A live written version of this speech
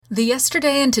The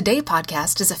Yesterday and Today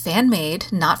podcast is a fan-made,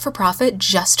 not-for-profit,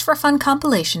 just-for-fun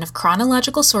compilation of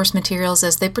chronological source materials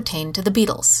as they pertain to the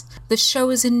Beatles. The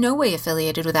show is in no way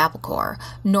affiliated with Apple Corps,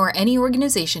 nor any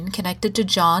organization connected to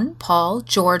John, Paul,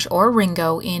 George, or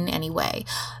Ringo in any way,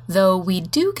 though we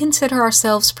do consider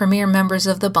ourselves premier members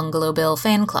of the Bungalow Bill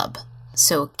fan club.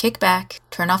 So kick back,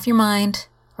 turn off your mind,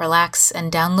 relax,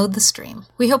 and download the stream.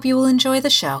 We hope you will enjoy the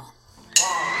show.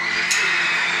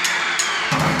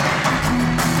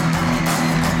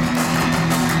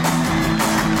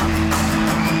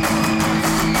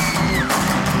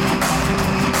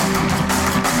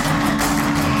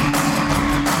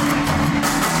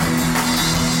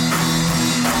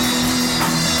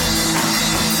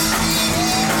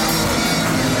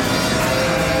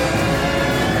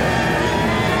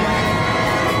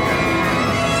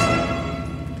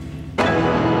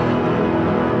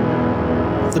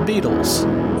 Beatles,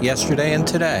 Yesterday and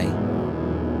Today.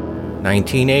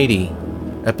 1980,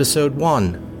 Episode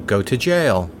 1, Go to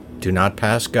Jail, Do Not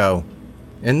Pass Go.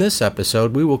 In this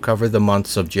episode, we will cover the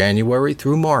months of January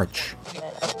through March.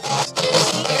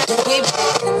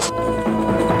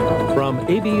 From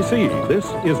ABC, this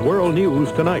is World News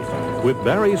Tonight, with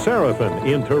Barry Seraphin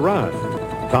in Tehran,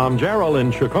 Tom Jarrell in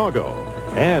Chicago,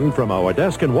 and from our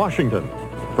desk in Washington,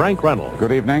 Frank Reynolds.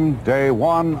 Good evening. Day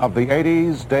 1 of the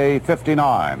 80s, day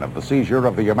 59 of the seizure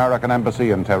of the American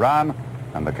embassy in Tehran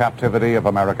and the captivity of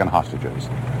American hostages.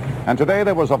 And today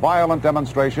there was a violent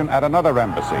demonstration at another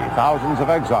embassy. Thousands of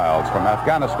exiles from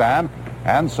Afghanistan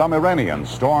and some Iranians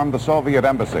stormed the Soviet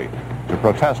embassy to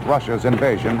protest Russia's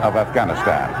invasion of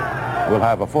Afghanistan. We'll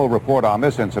have a full report on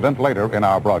this incident later in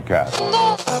our broadcast.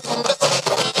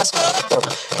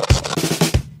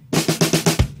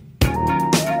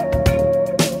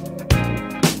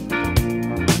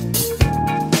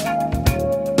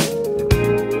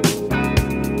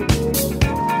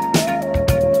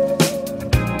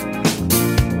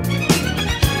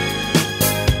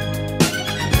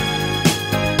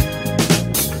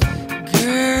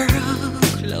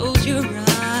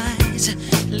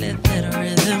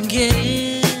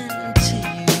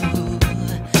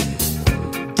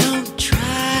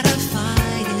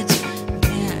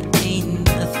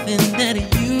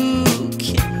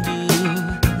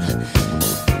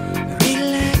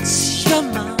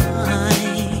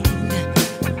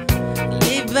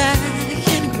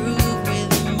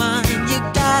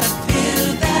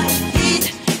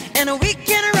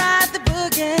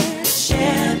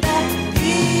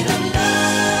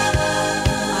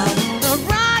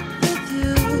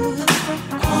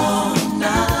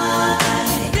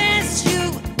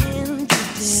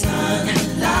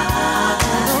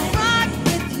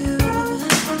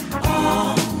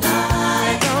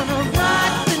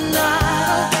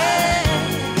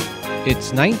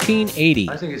 It's 1980.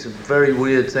 I think it's a very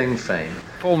weird thing, fame.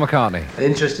 Paul McCartney. The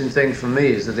interesting thing for me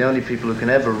is that the only people who can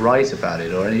ever write about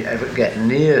it or ever get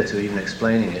near to even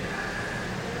explaining it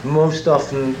most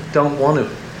often don't want to,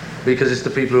 because it's the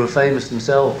people who are famous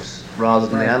themselves rather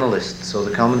than the analysts or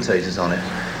the commentators on it.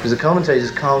 Because the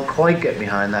commentators can't quite get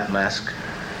behind that mask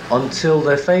until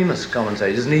they're famous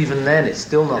commentators, and even then it's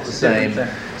still not the same.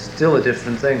 It's still a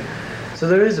different thing. So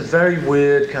there is a very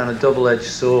weird kind of double-edged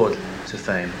sword to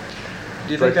fame.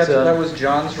 Do you think that was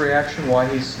John's reaction? Why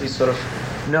he's sort of...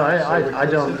 No, I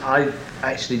don't. I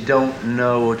actually don't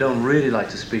know, or don't really like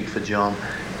to speak for John.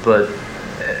 But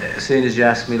seeing as you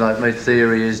asked me, like, my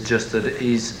theory is just that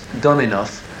he's done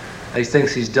enough. He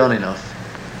thinks he's done enough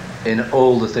in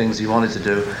all the things he wanted to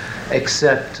do,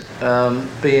 except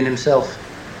being himself.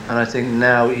 And I think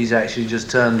now he's actually just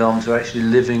turned on to actually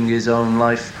living his own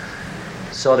life.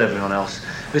 Sod everyone else.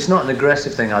 But it's not an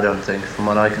aggressive thing, I don't think, from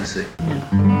what I can see.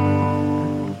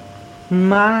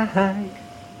 My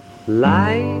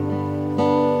life,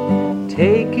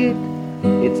 take it,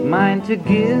 it's mine to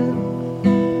give.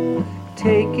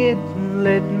 Take it and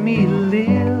let me live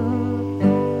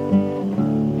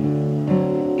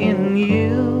in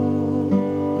you.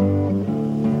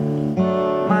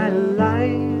 My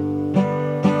life,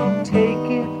 take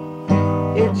it,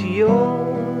 it's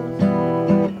yours.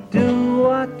 Do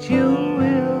what you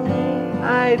will,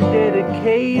 I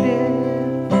dedicate it.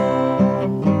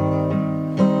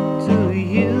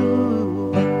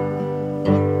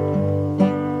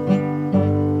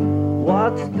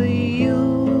 What's the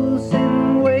use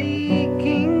in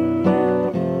waking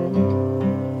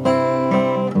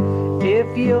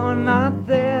if you're not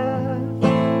there?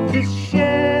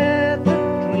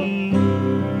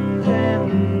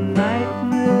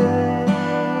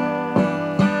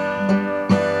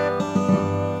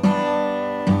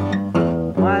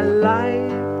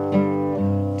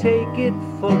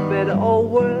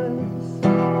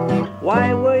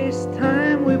 waste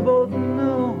time, we both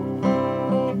know.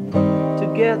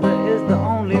 Together is the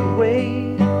only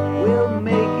way. We'll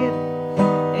make it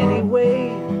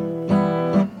anyway.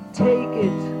 Take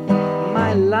it,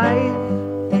 my life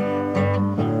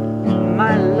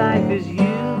is you.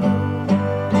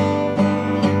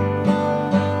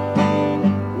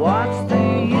 What's the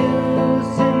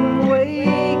use in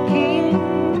waking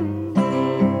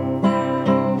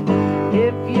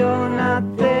if you're not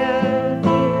there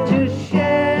to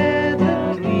share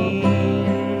the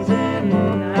dreams and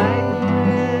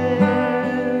nightmares?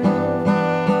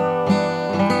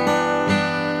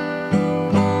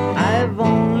 I've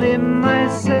only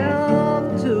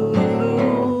myself to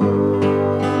lose.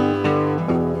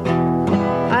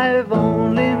 I've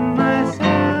only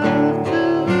myself to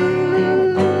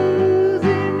lose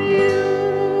in you.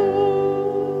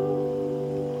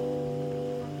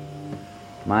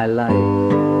 My life,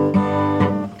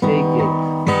 take it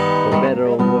for better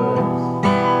or worse.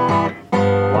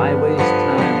 Why waste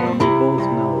time when we both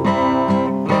know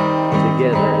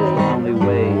together is the only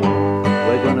way?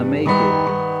 We're gonna make it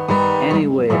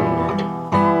anyway.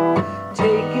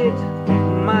 Take it,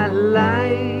 my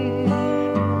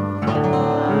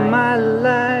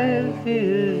life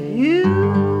is you.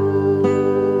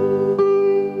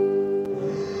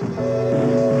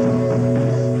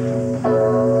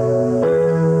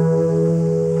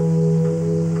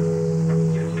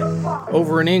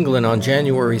 Over in England on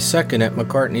January 2nd at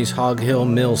McCartney's Hog Hill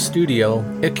Mill studio,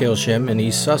 Icklesham in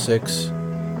East Sussex,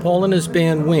 Paul and his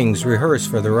band Wings rehearse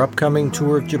for their upcoming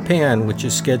tour of Japan, which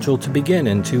is scheduled to begin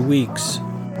in 2 weeks.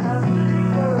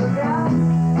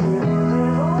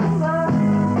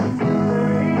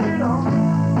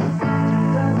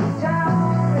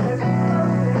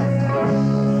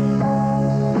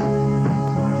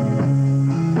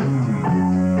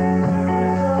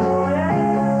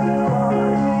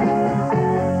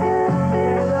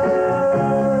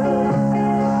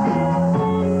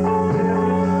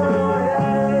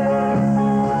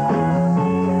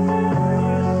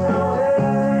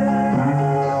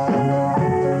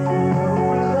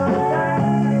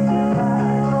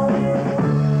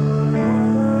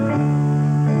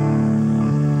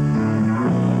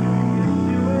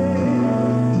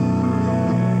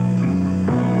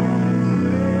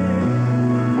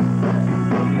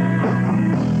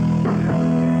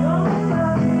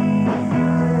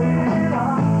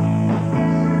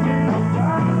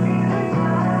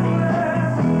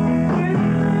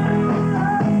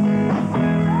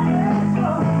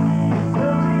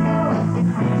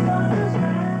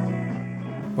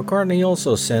 McCartney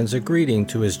also sends a greeting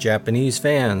to his Japanese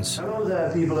fans. Hello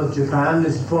there, people of Japan.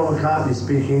 This is Paul McCartney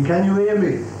speaking. Can you hear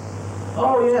me?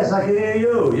 Oh, yes, I can hear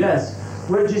you. Yes.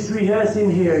 We're just rehearsing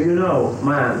here, you know,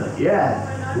 man.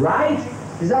 Yeah. Right?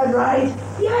 Is that right?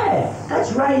 Yeah,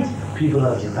 that's right, people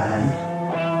of Japan.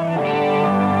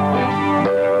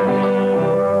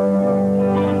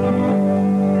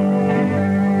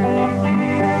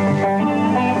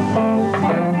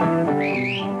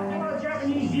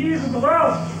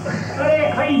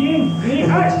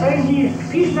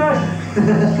 Peace,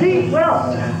 man. Sleep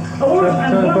well. A wolf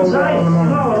and one side and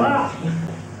all of that.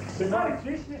 Good night,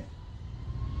 Christmas.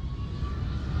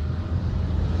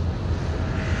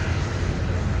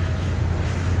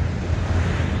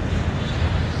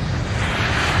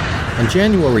 On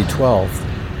January 12th,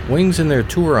 Wings and their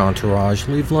tour entourage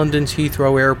leave London's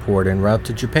Heathrow Airport en route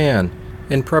to Japan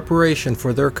in preparation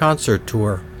for their concert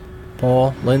tour.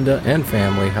 Paul, Linda, and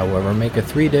family, however, make a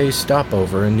 3-day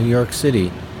stopover in New York City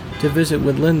to visit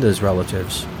with Linda's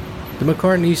relatives. The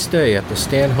McCartneys stay at the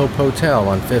Stanhope Hotel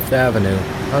on Fifth Avenue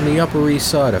on the Upper East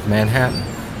Side of Manhattan.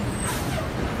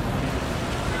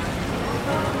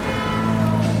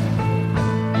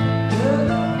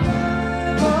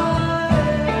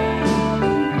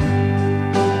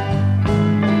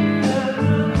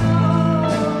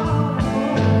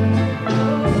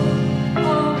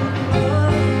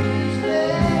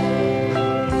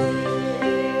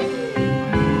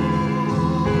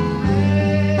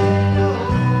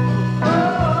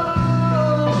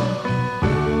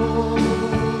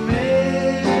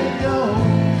 Oh,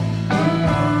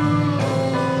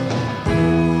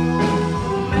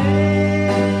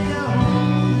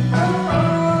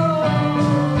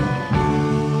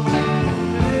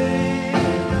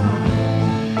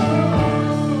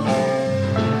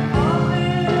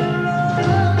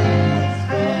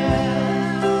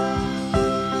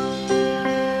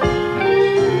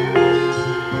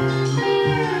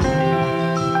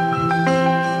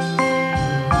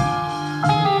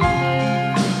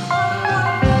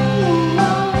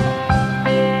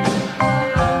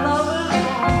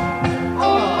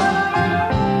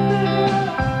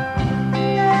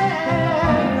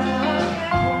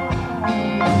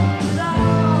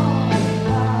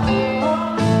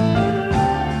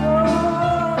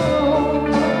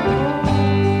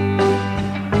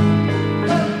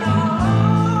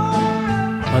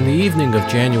 On the evening of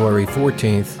January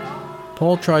 14th,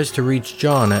 Paul tries to reach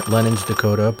John at Lennon's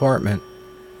Dakota apartment.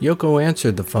 Yoko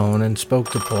answered the phone and spoke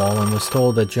to Paul and was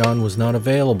told that John was not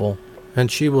available,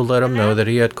 and she will let him know that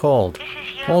he had called.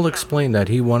 Paul explained that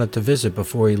he wanted to visit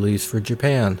before he leaves for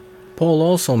Japan. Paul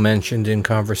also mentioned in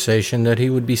conversation that he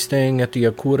would be staying at the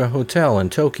Akura Hotel in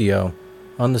Tokyo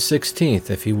on the 16th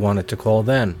if he wanted to call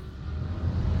then.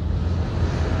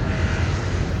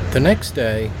 The next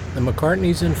day, the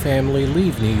McCartneys and family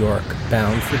leave New York,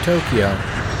 bound for Tokyo.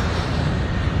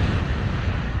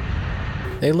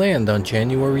 They land on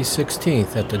January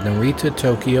 16th at the Narita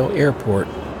Tokyo Airport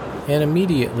and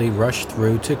immediately rush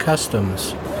through to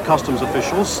customs. Customs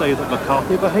officials say that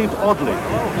McCartney behaved oddly,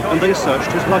 and they searched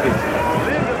his luggage.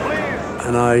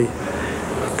 And I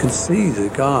could see the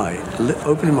guy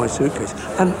opening my suitcase,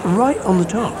 and right on the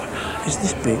top is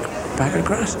this big bag of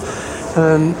grass.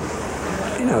 And,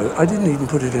 you know, I didn't even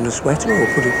put it in a sweater or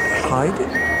hide it.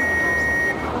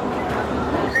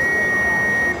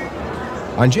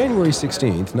 On January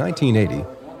 16, 1980,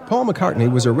 Paul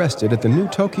McCartney was arrested at the new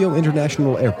Tokyo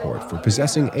International Airport for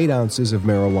possessing 8 ounces of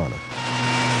marijuana.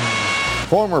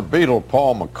 Former Beatle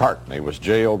Paul McCartney was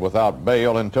jailed without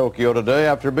bail in Tokyo today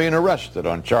after being arrested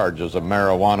on charges of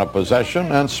marijuana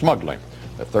possession and smuggling.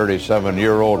 The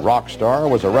 37-year-old rock star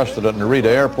was arrested at Narita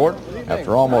Airport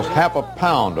after almost half a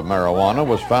pound of marijuana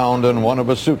was found in one of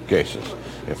his suitcases.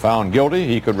 If found guilty,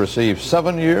 he could receive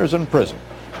 7 years in prison.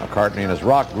 McCartney and his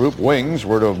rock group Wings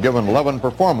were to have given 11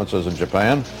 performances in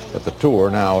Japan, but the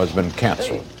tour now has been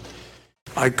canceled.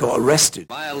 I got arrested.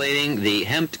 Violating the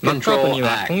Hemp Control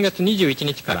Act.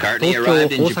 McCartney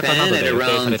arrived in Japan at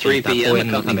around 3 p.m.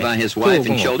 accompanied by his wife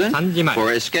and children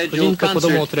for a scheduled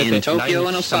concert in Tokyo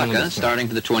and Osaka starting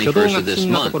for the 21st of this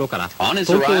month. On his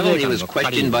arrival, he was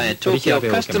questioned by a Tokyo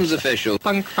customs official.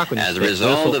 As a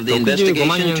result of the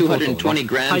investigation, 220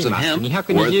 grams of hemp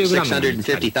worth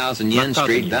 650,000 yen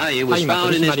street value was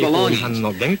found in his belongings.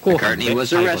 McCartney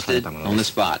was arrested on the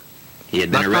spot. He had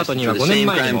been arrested for the same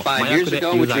crime 5 years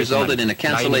ago, which resulted in a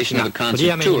cancellation of a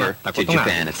concert tour to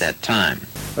Japan at that time.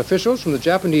 Officials from the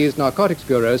Japanese Narcotics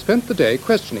Bureau spent the day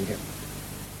questioning him.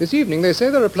 This evening, they say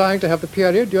they're applying to have the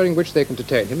period during which they can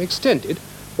detain him extended,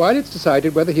 while it's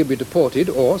decided whether he'll be deported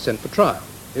or sent for trial.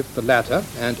 If the latter,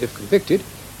 and if convicted,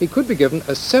 he could be given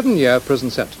a 7-year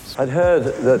prison sentence. I'd heard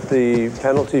that the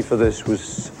penalty for this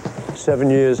was 7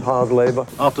 years hard labor.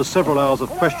 After several hours of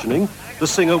questioning, the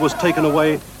singer was taken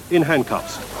away in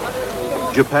handcuffs.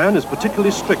 Japan is particularly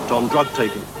strict on drug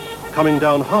taking, coming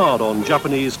down hard on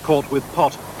Japanese caught with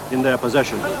pot in their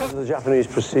possession. The Japanese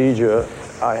procedure,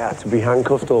 I had to be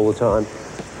handcuffed all the time.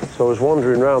 So I was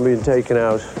wandering around being taken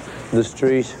out the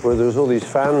street where there was all these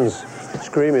fans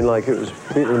screaming like it was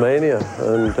Beatlemania.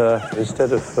 And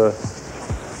instead of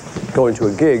going to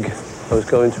a gig, I was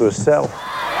going to a cell.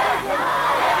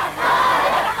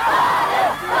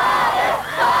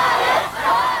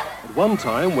 One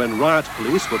time, when riot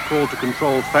police were called to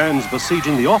control fans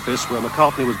besieging the office where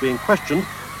McCartney was being questioned,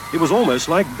 it was almost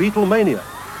like Beatlemania,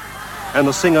 and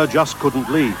the singer just couldn't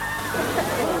leave.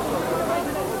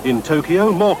 In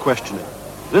Tokyo, more questioning,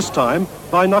 this time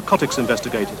by narcotics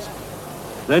investigators.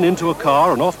 Then into a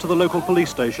car and off to the local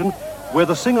police station, where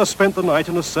the singer spent the night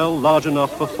in a cell large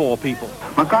enough for 4 people.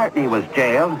 McCartney was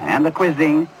jailed, and the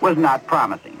cuisine was not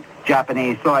promising.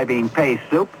 Japanese soybean paste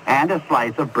soup and a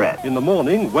slice of bread. In the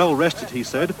morning, well rested, he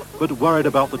said, but worried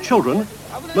about the children,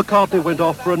 McCartney went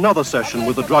off for another session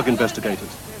with the drug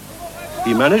investigators.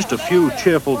 He managed a few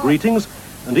cheerful greetings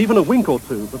and even a wink or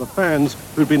two for the fans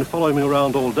who'd been following him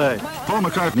around all day. Paul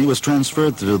McCartney was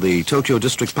transferred to the Tokyo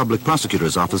District Public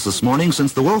Prosecutor's Office this morning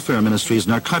since the Welfare Ministry's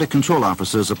narcotic control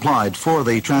officers applied for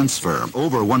the transfer.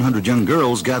 Over 100 young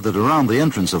girls gathered around the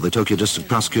entrance of the Tokyo District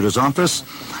Prosecutor's Office.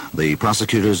 The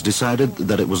prosecutors decided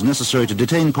that it was necessary to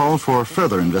detain Paul for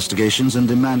further investigations and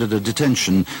demanded a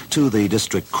detention to the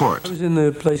district court. I was in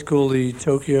the place called the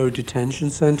Tokyo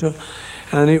Detention Center,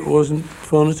 and it wasn't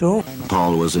fun at all.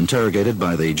 Paul was interrogated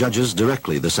by the judges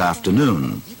directly this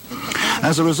afternoon.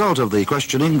 As a result of the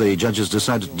questioning, the judges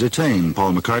decided to detain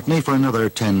Paul McCartney for another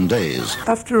 10 days.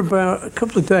 After about a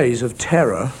couple of days of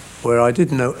terror, where I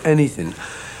didn't know anything,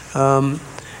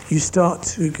 you start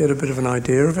to get a bit of an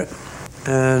idea of it.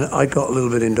 And I got a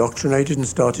little bit indoctrinated and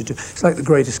started to... It's like the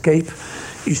Great Escape.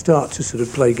 You start to sort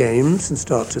of play games and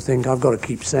start to think, I've got to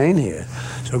keep sane here.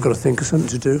 So I've got to think of something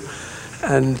to do.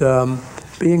 And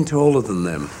being taller than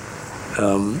them,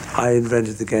 I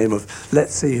invented the game of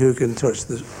let's see who can touch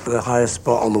the highest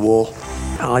spot on the wall.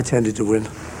 And I tended to win.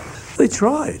 They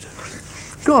tried.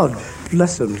 God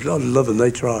bless them. God love them.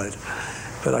 They tried.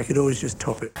 But I could always just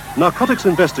top it. Narcotics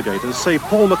investigators say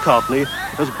Paul McCartney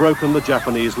has broken the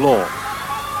Japanese law.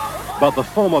 But the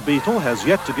former Beatle has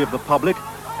yet to give the public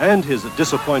and his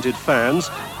disappointed fans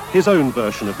his own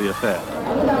version of the affair.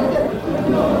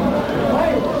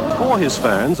 For his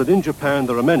fans, and in Japan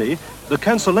there are many, the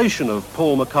cancellation of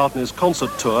Paul McCartney's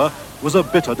concert tour was a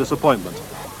bitter disappointment.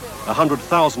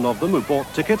 100,000 of them who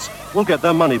bought tickets will get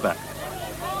their money back.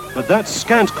 But that's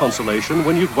scant consolation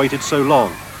when you've waited so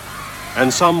long.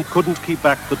 And some couldn't keep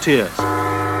back the tears.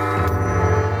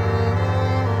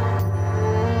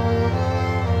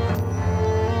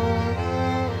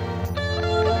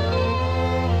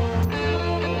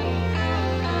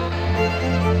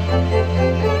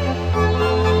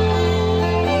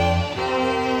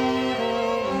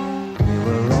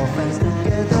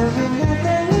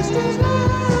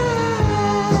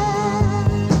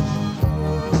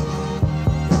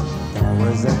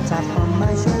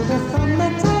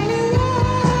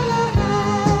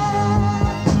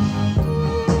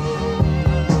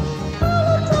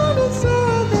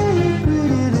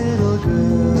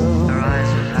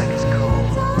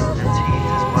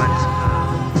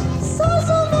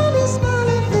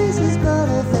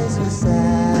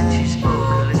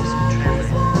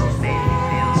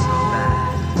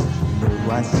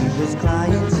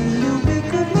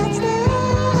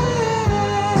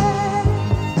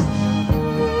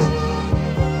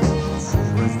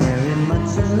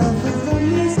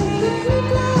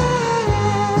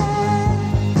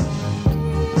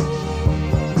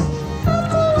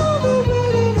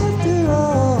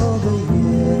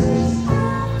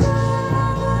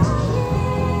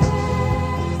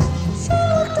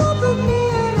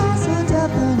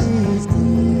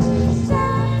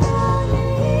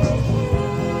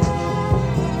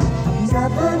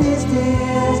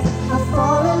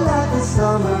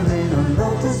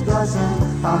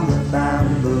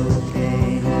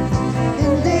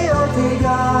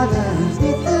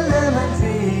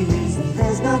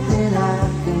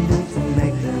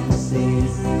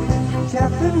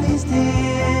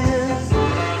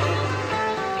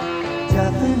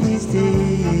 Japanese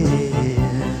tea.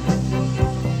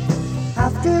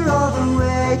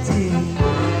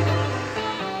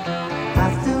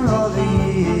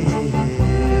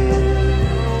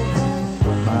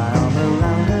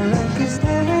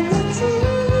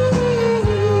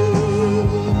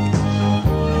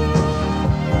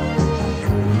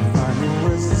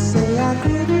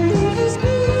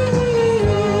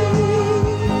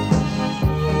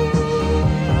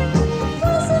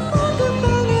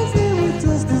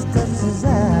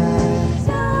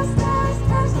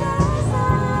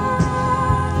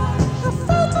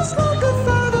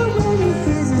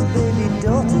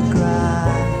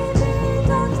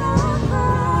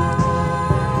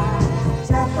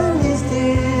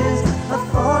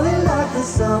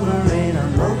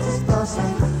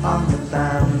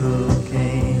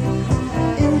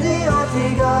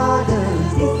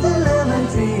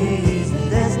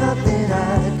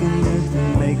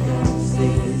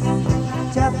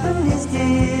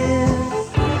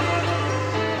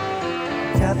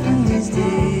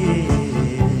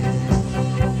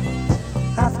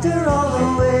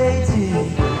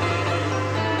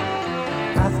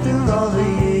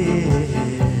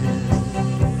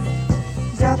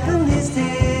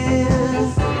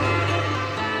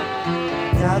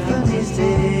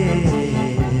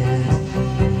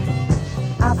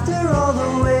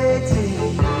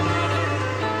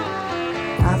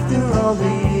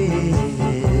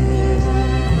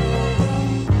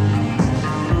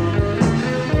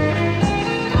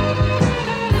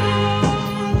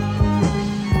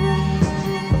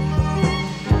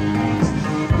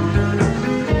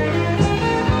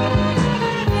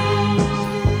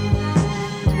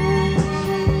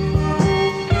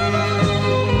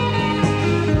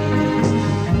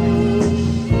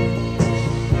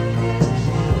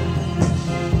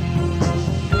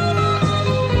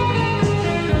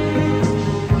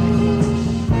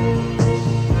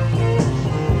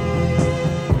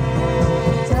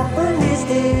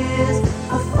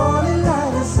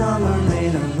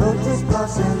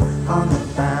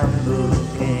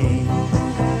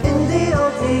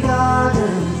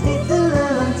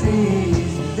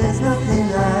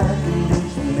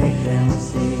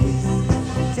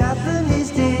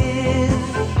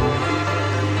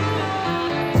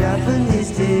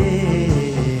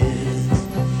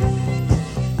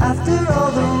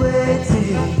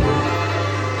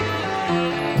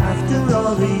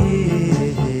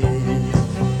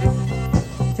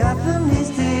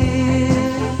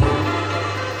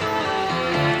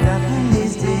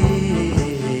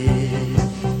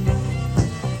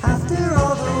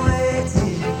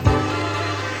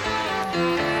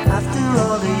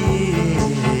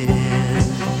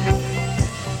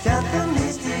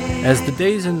 As the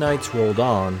days and nights rolled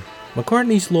on,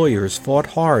 McCartney's lawyers fought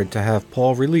hard to have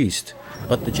Paul released,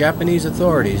 but the Japanese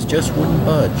authorities just wouldn't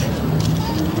budge.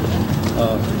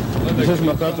 Mrs.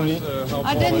 McCartney?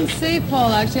 I didn't see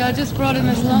Paul, actually. I just brought him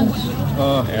his lunch.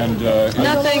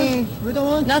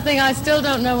 Nothing. I still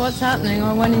don't know what's happening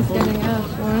or when he's getting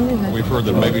out or anything. We've heard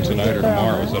that maybe tonight or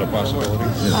tomorrow. Is that a possibility?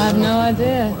 I have no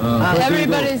idea.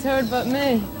 Everybody's heard but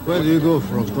me. Where do you go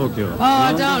from Tokyo? Oh,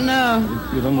 I don't know.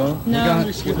 You don't know? No.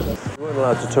 We weren't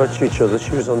allowed to touch each other.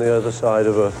 She was on the other side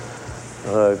of a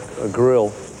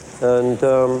grill. And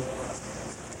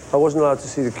I wasn't allowed to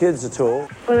see the kids at all.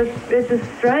 Well, it's a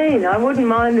strain. I wouldn't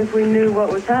mind if we knew what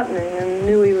was happening and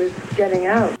knew he was getting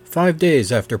out. 5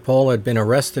 days after Paul had been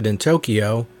arrested in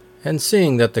Tokyo, and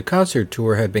seeing that the concert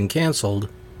tour had been canceled,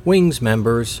 Wings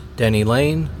members Denny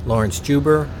Laine, Lawrence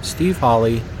Juber, Steve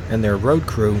Holley, and their road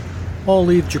crew all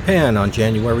leave Japan on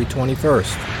January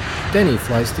 21st. Denny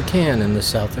flies to Cannes in the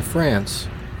south of France,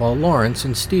 while Lawrence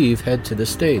and Steve head to the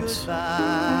States.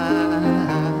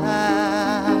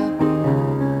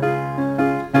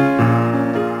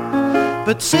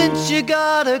 But since you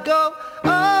gotta go,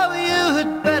 oh,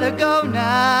 you'd better go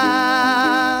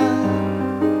now.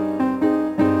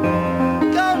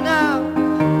 Go now,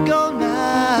 go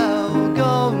now,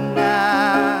 go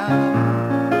now.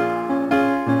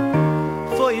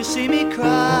 For you see me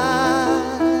cry,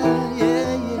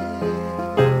 yeah, yeah.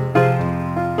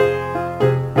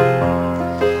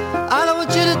 I don't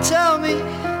want you to tell me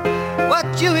what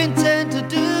you intend to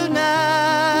do now.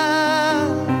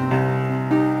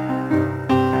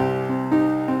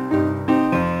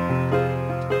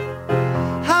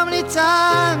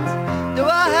 Times do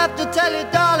I have to tell you,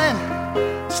 darling,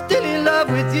 still in love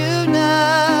with you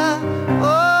now?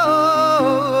 Oh,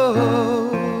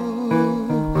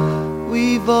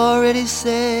 we've already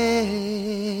said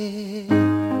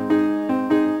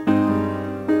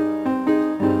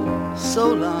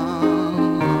so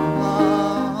long.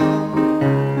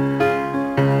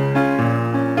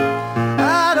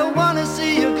 I don't want to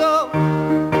see you go.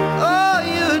 Oh,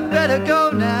 you'd better go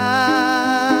now.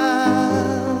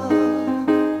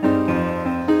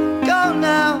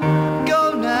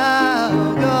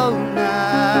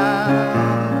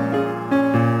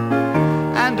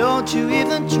 Don't you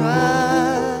even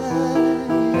try.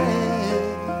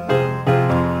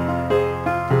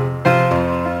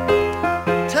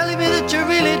 Telling me that you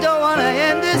really don't want to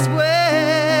end this way.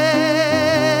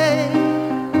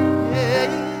 Yeah.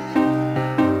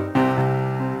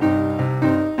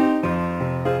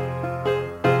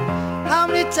 How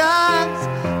many times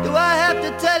do I have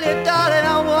to tell you, darling,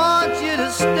 I want you to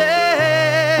stay?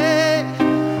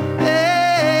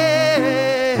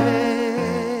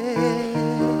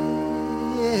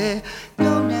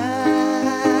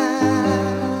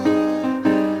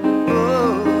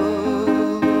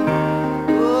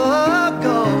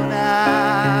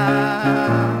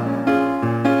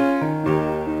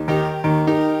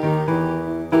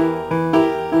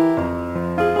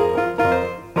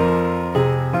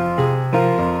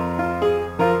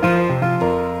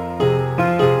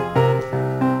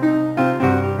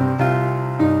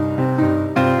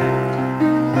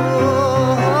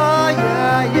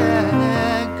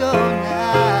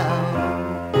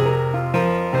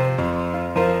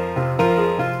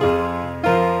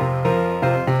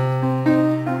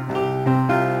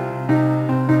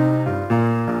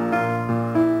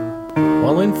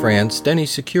 France, Denny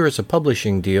secures a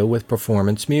publishing deal with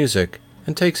Performance Music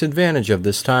and takes advantage of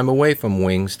this time away from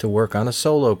Wings to work on a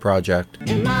solo project.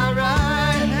 In my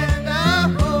right hand I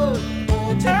hold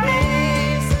 40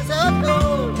 pieces of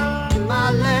gold. In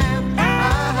my left I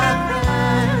have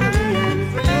family and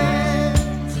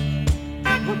friends.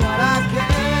 But what I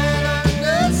can't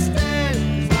understand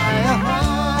is why a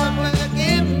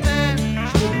hard-working man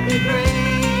should be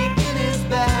breaking his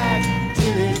back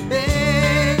till it bends.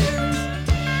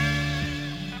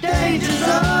 Danger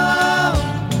zone,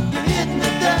 you're hitting the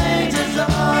danger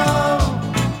zone.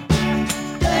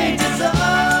 Danger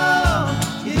zone,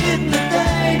 you're hitting the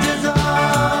danger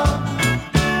zone.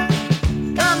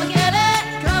 Come and get it,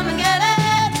 come and get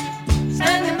it.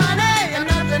 Spending money and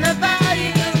nothing about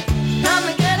you. Come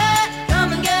and get it,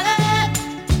 come and get it.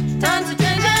 Times are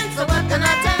changing, so what can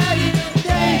I tell you?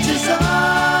 Danger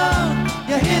zone,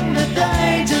 you're hitting the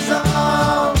danger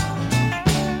zone.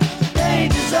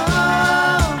 Danger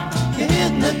zone, you're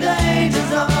hitting the danger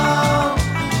zone.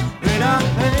 When I'm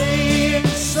paying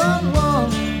someone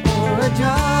for a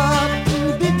job to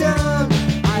be done,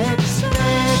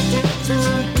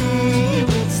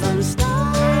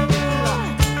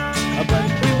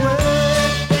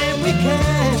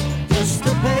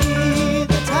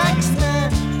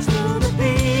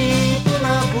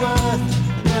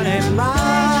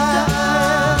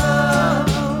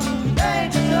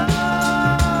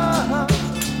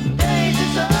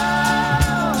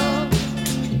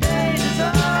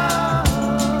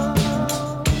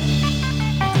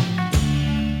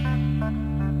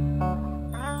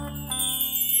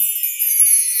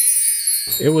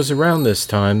 It was around this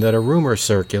time that a rumor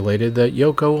circulated that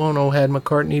Yoko Ono had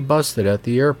McCartney busted at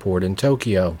the airport in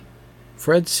Tokyo.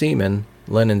 Fred Seaman,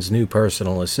 Lennon's new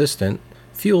personal assistant,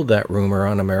 fueled that rumor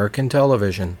on American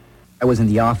television. I was in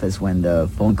the office when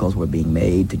the phone calls were being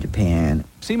made to Japan.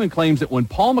 Seaman claims that when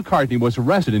Paul McCartney was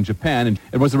arrested in Japan,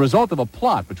 it was the result of a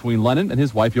plot between Lennon and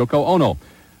his wife Yoko Ono.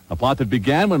 A plot that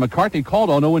began when McCartney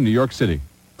called Ono in New York City.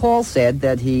 Paul said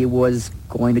that he was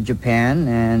going to Japan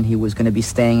and he was going to be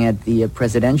staying at the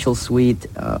presidential suite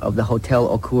of the Hotel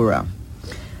Okura.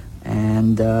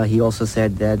 And he also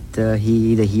said that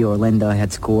either he or Linda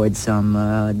had scored some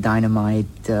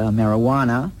dynamite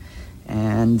marijuana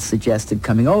and suggested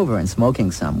coming over and smoking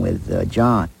some with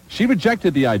John. She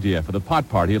rejected the idea for the pot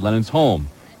party at Lennon's home.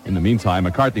 In the meantime,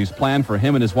 McCartney's plan for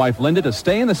him and his wife Linda to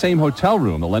stay in the same hotel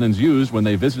room the Lennons used when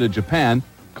they visited Japan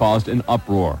caused an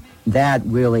uproar. That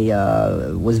really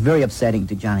was very upsetting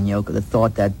to John and Yoko, the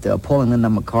thought that Paul and Linda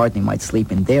McCartney might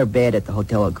sleep in their bed at the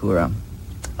Hotel Okura.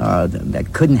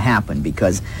 That couldn't happen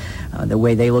because the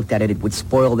way they looked at it, it would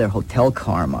spoil their hotel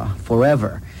karma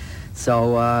forever.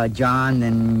 So John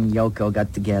and Yoko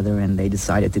got together and they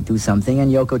decided to do something,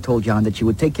 and Yoko told John that she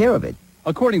would take care of it.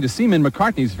 According to Seaman,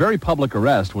 McCartney's very public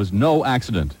arrest was no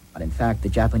accident. But in fact, the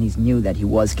Japanese knew that he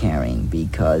was carrying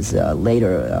because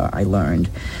later I learned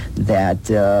that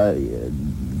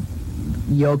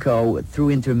Yoko,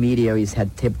 through intermediaries,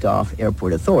 had tipped off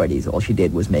airport authorities. All she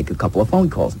did was make a couple of phone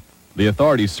calls. The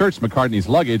authorities searched McCartney's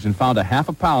luggage and found a half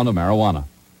a pound of marijuana.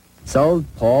 So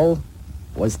Paul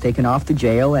was taken off to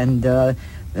jail, and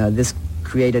this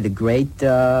created a great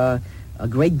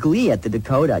glee at the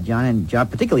Dakota. John,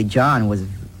 particularly John, was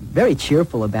very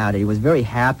cheerful about it. He was very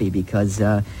happy because,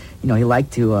 he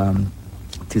liked to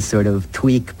sort of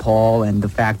tweak Paul, and the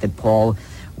fact that Paul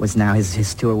was now,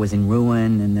 his tour was in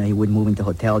ruin, and he wouldn't move into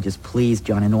hotel just pleased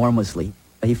John enormously.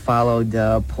 He followed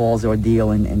Paul's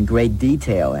ordeal in great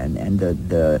detail, and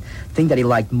the thing that he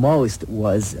liked most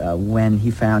was when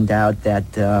he found out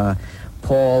that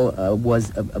Paul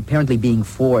was apparently being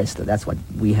forced, that's what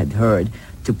we had heard,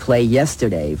 to play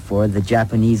Yesterday for the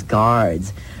Japanese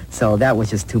guards. So that was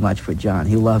just too much for John.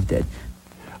 He loved it.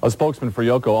 A spokesman for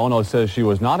Yoko Ono says she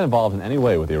was not involved in any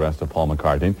way with the arrest of Paul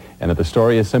McCartney and that the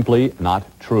story is simply not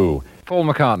true. Paul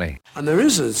McCartney. And there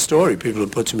is a story people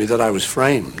have put to me that I was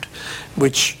framed,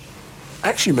 which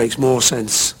actually makes more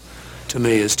sense to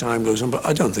me as time goes on, but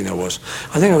I don't think I was.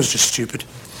 I think I was just stupid,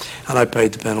 and I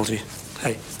paid the penalty.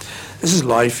 Hey, this is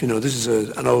life, this is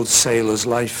an old sailor's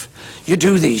life. You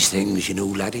do these things,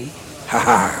 laddie. Ha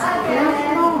ha.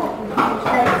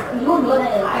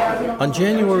 On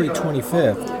January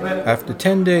 25th, after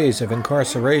 10 days of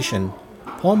incarceration,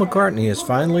 Paul McCartney is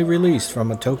finally released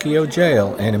from a Tokyo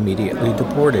jail and immediately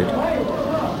deported.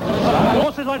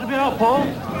 What's it like to be out, Paul?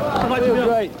 It's like to be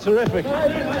great, terrific.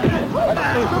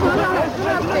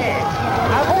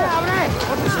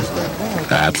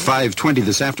 At 5:20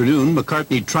 this afternoon,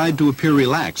 McCartney tried to appear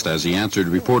relaxed as he answered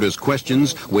reporters'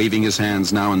 questions, waving his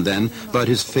hands now and then, but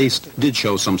his face did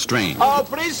show some strain. Oh,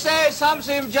 please say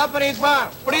something Japanese man.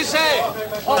 Please say.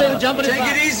 Take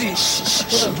it easy.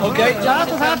 Okay?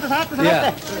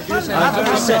 Yeah. I'm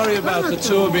very sorry about the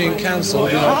tour being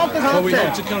cancelled, but we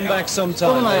hope to come back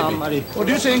sometime, maybe. What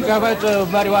do you think about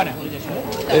marijuana?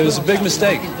 It was a big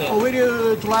mistake. Will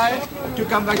you try to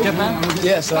come back to Japan?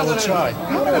 Yes, I will try.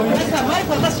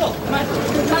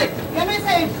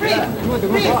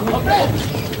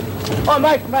 Oh,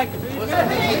 Mike.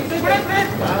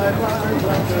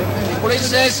 Please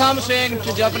say something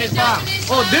to Japanese fan.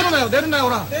 Oh,出るなよ、ほ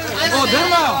ら。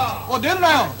出る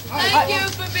なよ。Thank you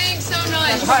for being so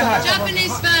nice.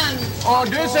 Japanese fans. Oh,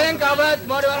 do you think about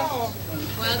marijuana?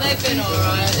 Well, they've been all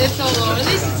right. It's all right. At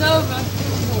least it's over.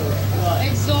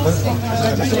 Exhausting.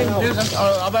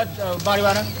 About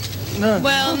marijuana? No.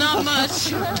 Well, not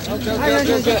much. Okay.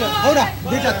 Hold on.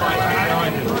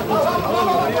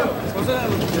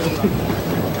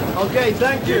 Okay,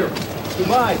 thank you.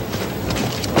 Goodbye.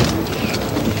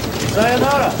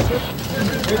 Sayonara.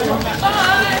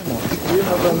 Bye.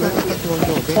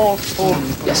 Paul.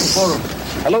 Yes.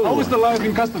 Hello. How was the life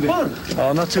in custody?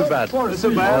 Oh, not too bad.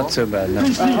 Not too bad, no.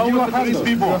 How were the police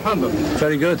people handled?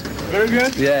 Very good. Very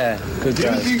good? Yeah, good Do you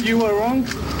guys. think you were wrong?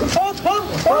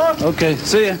 Okay,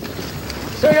 see ya.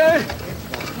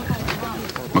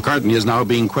 McCartney is now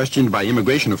being questioned by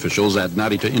immigration officials at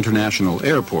Narita International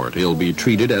Airport. He'll be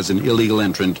treated as an illegal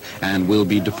entrant and will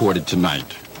be deported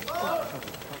tonight.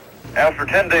 After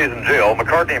 10 days in jail,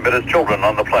 McCartney met his children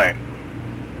on the plane.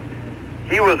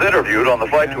 He was interviewed on the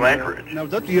flight to Anchorage. Now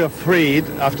that you're freed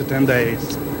after 10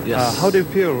 days, Yes. how do you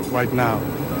feel right now?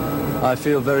 I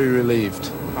feel very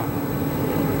relieved.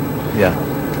 Yeah.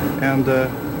 And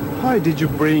Why did you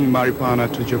bring marijuana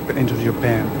into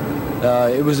Japan?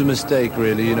 It was a mistake,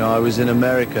 really. You know, I was in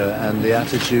America, and the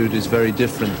attitude is very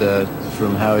different there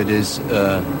from how it is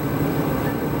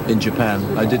in Japan.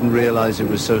 I didn't realize it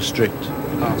was so strict.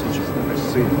 I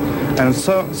see. And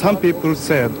so some people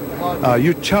said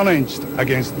you challenged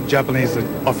against Japanese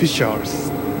officials.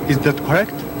 Is that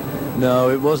correct? No,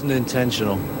 it wasn't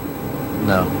intentional.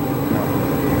 No.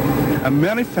 And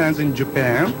many fans in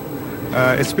Japan,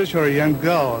 especially young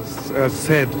girls,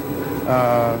 said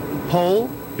Paul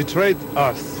betrayed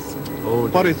us. Oh,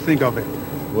 what do you think of it?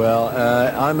 Well,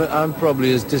 I'm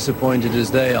probably as disappointed as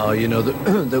they are, you know,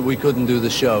 that we couldn't do the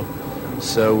show.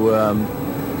 So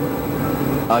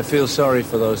I feel sorry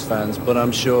for those fans, but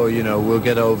I'm sure, you know, we'll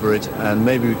get over it, and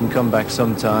maybe we can come back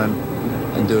sometime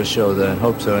and do a show there.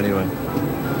 Hope so, anyway.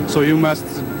 So you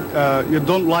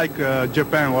don't like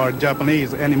Japan or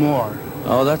Japanese anymore?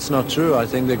 Oh, that's not true. I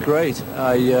think they're great.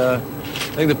 I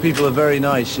think the people are very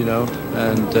nice, you know,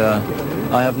 and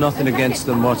I have nothing against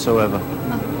them whatsoever.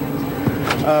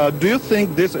 Do you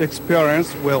think this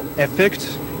experience will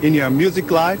affect in your music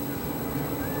life?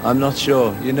 I'm not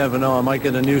sure. You never know. I might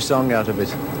get a new song out of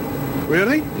it.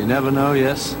 Really? You never know,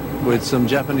 yes. With some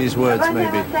Japanese words,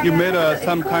 maybe. You made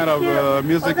some kind of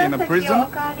music in a prison?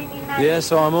 Yeah,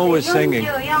 so I'm always singing.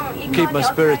 Keep my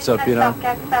spirits up, you know.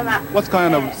 What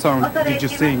kind of song did you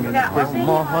sing in prison?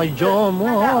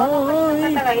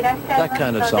 That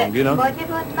kind of song, you know.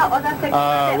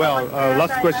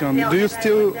 Last question. Do you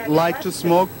still like to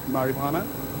smoke marijuana?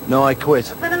 No, I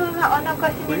quit.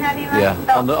 Yeah,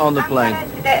 on the plane.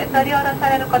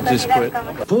 Just quit.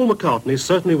 Paul McCartney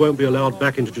certainly won't be allowed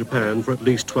back into Japan for at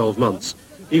least 12 months,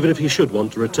 even if he should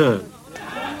want to return.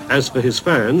 As for his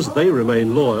fans, they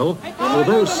remain loyal,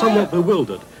 although somewhat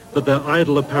bewildered that their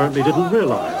idol apparently didn't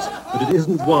realise that it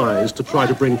isn't wise to try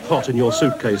to bring pot in your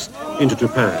suitcase into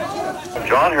Japan.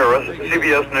 John Harris,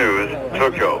 CBS News,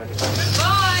 Tokyo.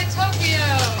 Bye, Tokyo!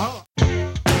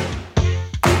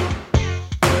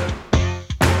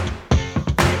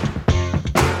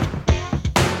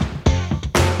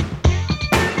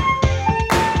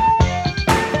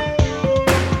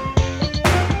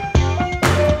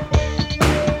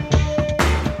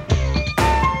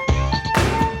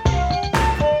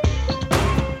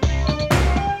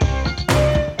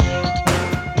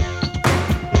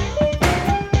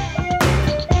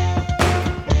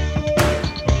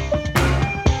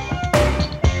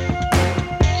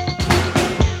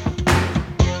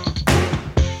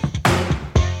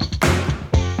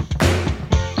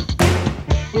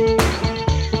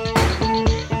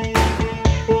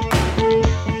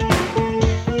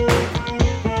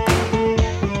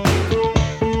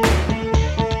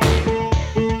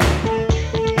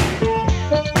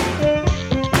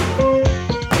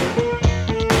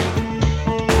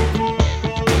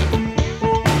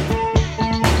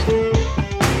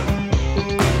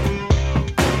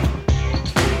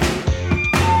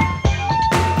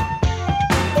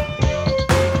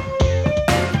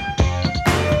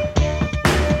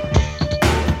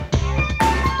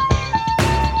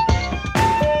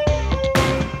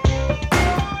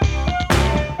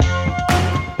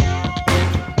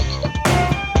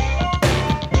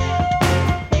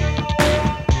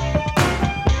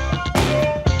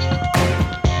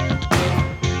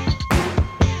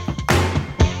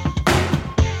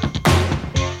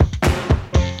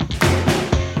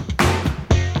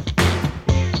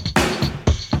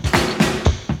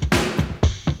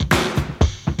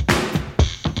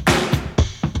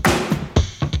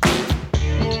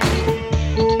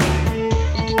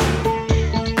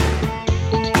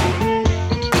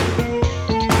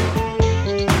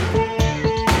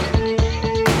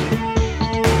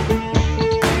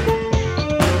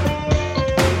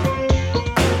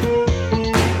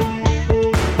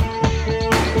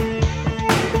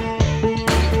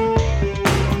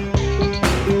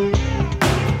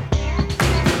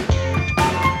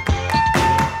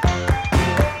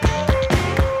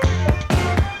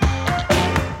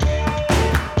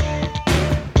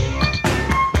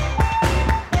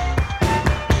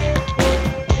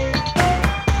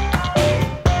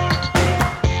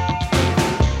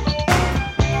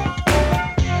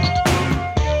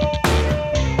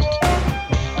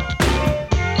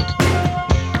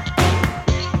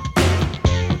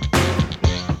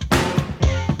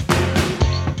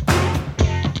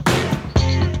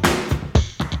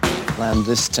 And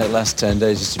this last 10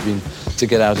 days has been to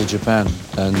get out of Japan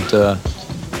and to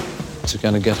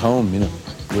kind of get home, you know,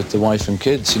 with the wife and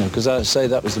kids, you know, because I say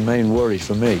that was the main worry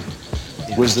for me,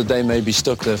 was that they may be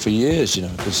stuck there for years, you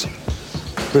know, because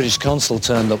British consul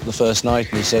turned up the first night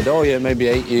and he said, oh yeah, maybe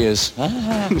 8 years.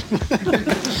 But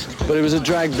it was a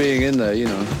drag being in there, you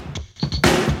know.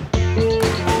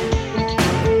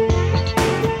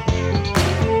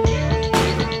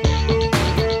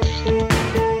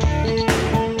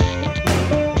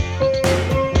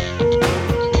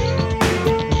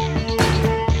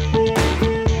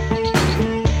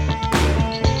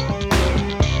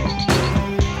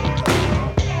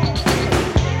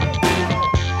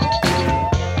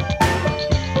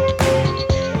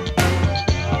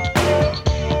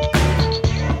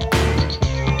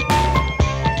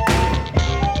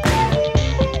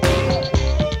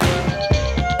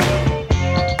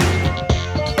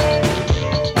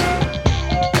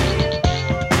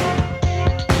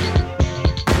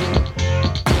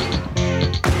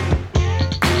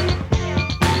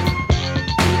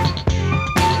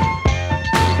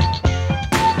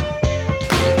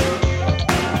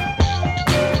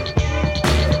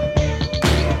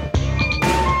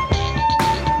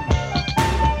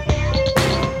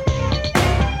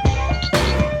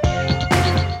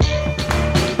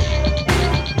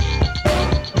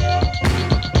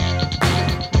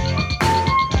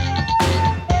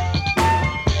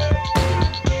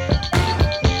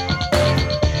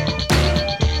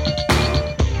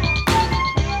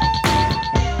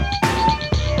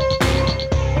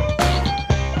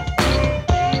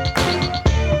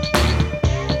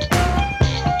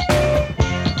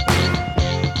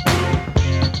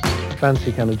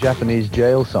 Fancy kind of Japanese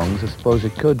jail songs, I suppose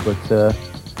it could, but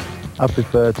I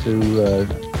prefer to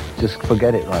just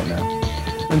forget it right now.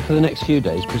 And for the next few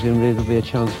days, presumably there'll be a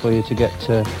chance for you to get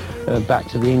back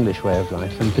to the English way of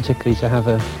life, and particularly to have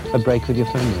a break with your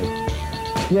family.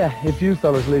 Yeah, if you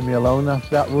fellas leave me alone,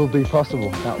 that will be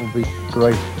possible. That will be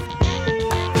great.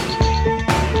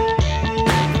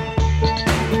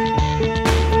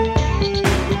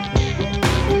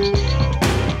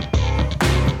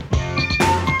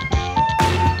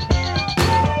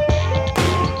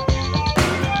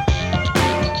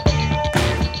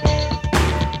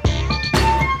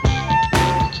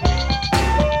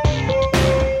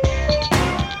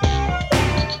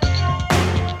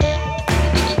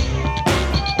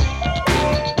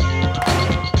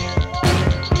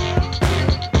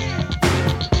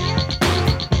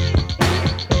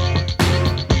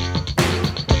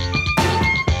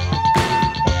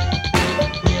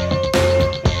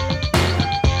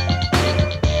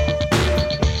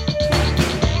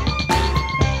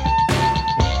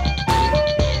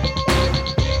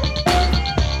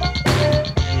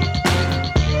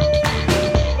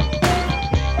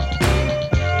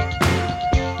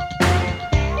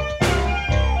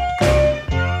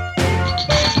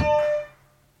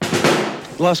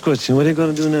 Last question, what are you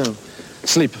going to do now?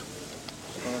 Sleep.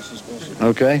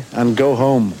 Okay, and go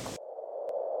home.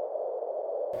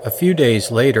 A few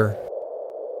days later,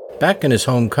 back in his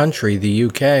home country, the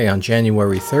UK, on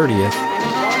January 30th,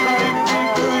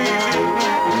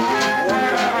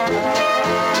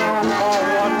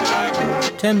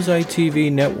 Thames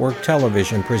ITV Network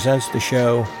Television presents the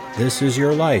show This Is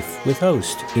Your Life with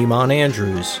host Eamon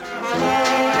Andrews.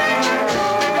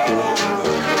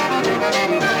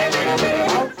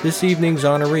 This evening's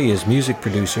honoree is music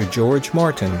producer George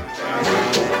Martin.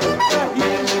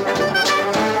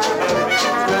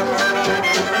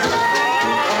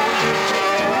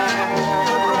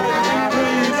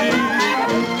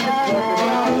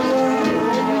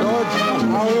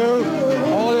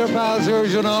 All your pals here,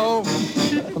 as you know,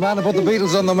 the man who put the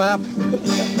Beatles on the map,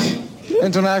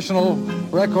 international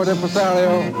record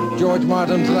impresario, George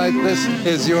Martin. Tonight, this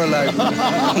is your life.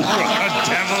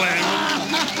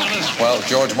 Well,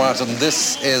 George Martin,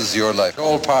 this is your life.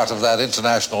 All part of that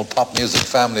international pop music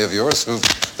family of yours who've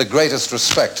the greatest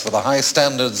respect for the high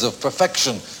standards of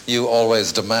perfection you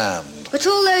always demand. But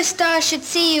all those stars should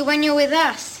see you when you're with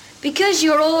us, because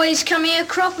you're always coming a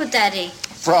cropper, Daddy.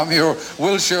 From your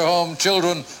Wiltshire home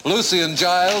children, Lucy and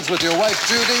Giles, with your wife,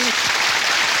 Judy,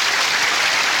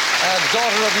 and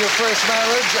daughter of your first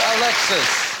marriage,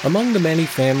 Alexis. Among the many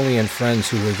family and friends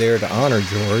who were there to honor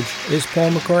George is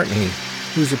Paul McCartney,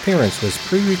 whose appearance was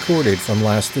pre-recorded from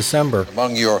last December.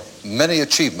 Among your many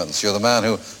achievements, you're the man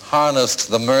who harnessed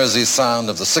the Mersey sound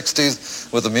of the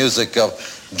 60s with the music of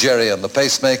Jerry and the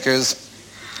Pacemakers,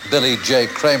 Billy J.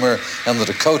 Kramer and the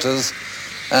Dakotas,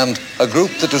 and a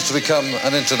group that was to become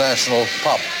an international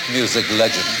pop music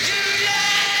legend.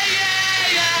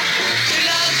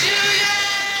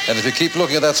 And if you keep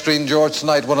looking at that screen, George,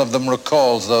 tonight one of them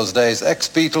recalls those days,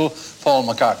 ex-Beatle Paul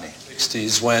McCartney.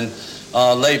 60s, when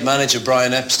our late manager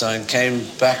Brian Epstein came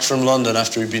back from London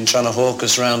after he'd been trying to hawk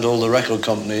us around all the record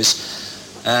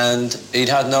companies, and he'd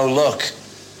had no luck.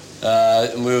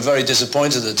 And we were very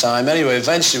disappointed at the time. Anyway,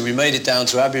 eventually we made it down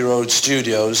to Abbey Road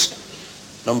Studios,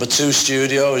 number 2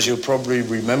 studio, as you'll probably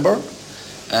remember.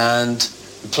 and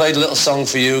we played a little song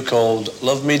for you called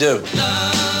Love Me Do.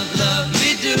 Love, love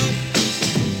me do.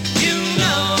 You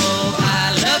know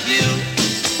I love you.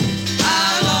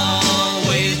 I'll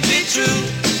always be true.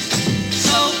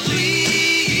 So please,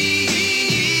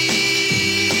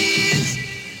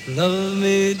 love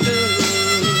me do.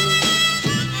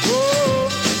 Oh,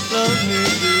 love me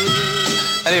do.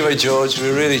 Anyway, George,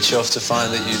 we're really chuffed to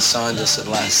find that you'd signed us at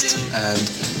last, and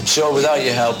I'm sure without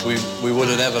your help we would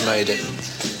have never made it.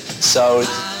 So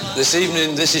this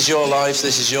evening, this is your life,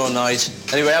 this is your night.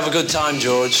 Anyway, have a good time,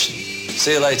 George.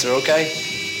 See you later, okay?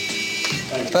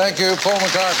 Thank you, Paul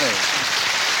McCartney.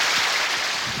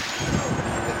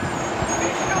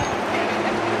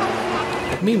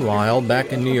 Meanwhile,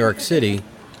 back in New York City,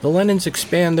 the Lennons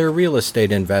expand their real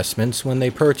estate investments when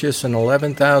they purchase an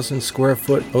 11,000 square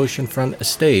foot oceanfront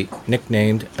estate,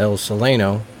 nicknamed El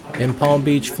Solano, in Palm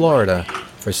Beach, Florida,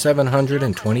 for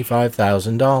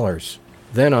 $725,000.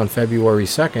 Then on February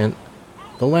 2nd,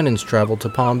 the Lennons travel to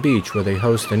Palm Beach where they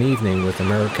host an evening with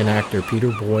American actor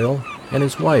Peter Boyle and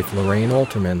his wife Lorraine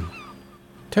Alterman.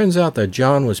 Turns out that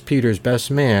John was Peter's best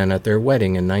man at their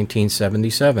wedding in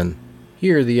 1977.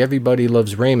 Here, the Everybody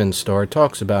Loves Raymond star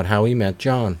talks about how he met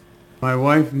John. My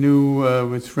wife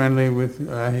was friendly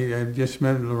with, I just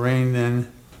met Lorraine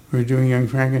then. We were doing Young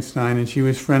Frankenstein, and she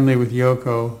was friendly with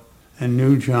Yoko and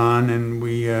knew John, and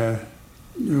we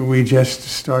just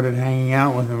started hanging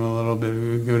out with him a little bit.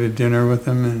 We would go to dinner with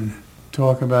him and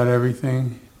talk about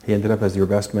everything. He ended up as your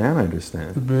best man, I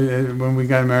understand. When we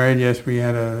got married, yes, we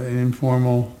had an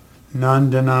informal,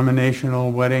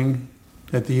 non-denominational wedding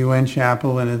at the UN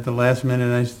chapel, and at the last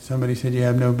minute somebody said, "You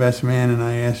have no best man," and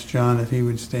I asked John if he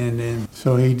would stand in.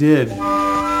 So he did.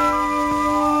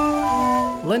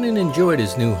 Lennon enjoyed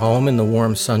his new home in the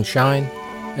warm sunshine,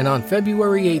 and on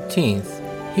February 18th,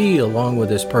 he, along with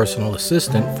his personal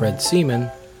assistant, Fred Seaman,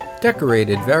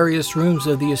 decorated various rooms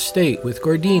of the estate with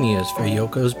gardenias for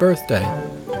Yoko's birthday.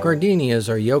 Gardenias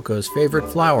are Yoko's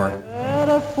favorite flower.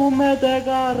 Perfume de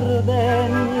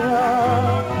gardenia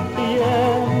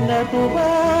tiene tu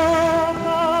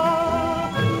boca.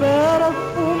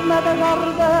 Perfume de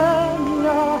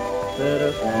gardenia,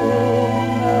 perfume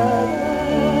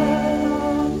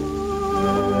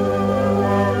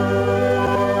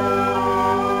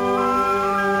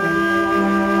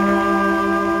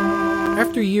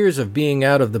After years of being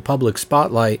out of the public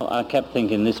spotlight, I kept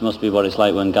thinking this must be what it's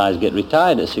like when guys get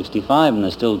retired at 65 and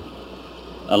they're still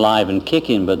alive and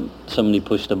kicking, but somebody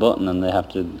pushed a button and they have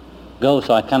to go.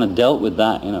 So I kind of dealt with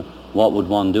that, what would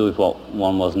one do if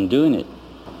one wasn't doing it?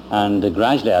 And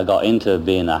gradually I got into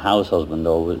being a house husband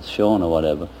or with Sean or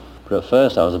whatever. But at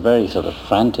first I was very sort of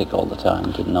frantic all the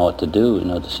time, didn't know what to do,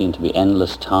 there seemed to be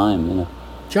endless time,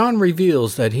 John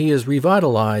reveals that he is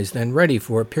revitalized and ready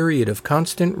for a period of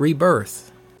constant rebirth.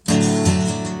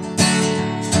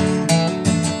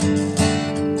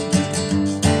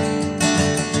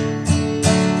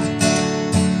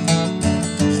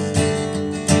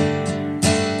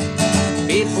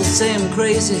 People say I'm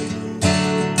crazy,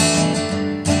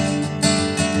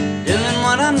 doing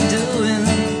what I'm doing.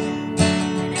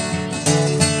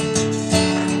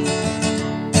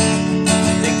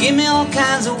 They give me all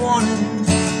kinds of warnings,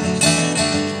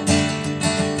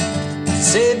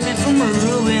 save me from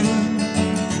ruin.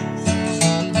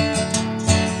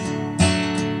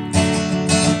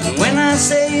 And when I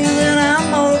say that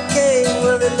I'm okay,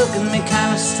 well, they look at me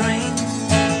kind of strange.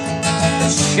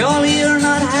 But surely you're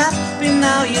not happy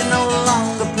now, you no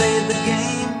longer play the game.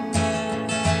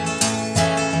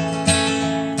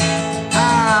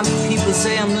 People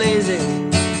say I'm lazy,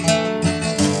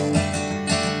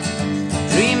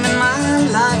 dreaming my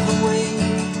life away.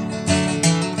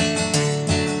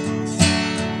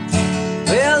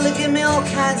 Well, they give me all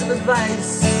kinds of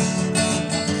advice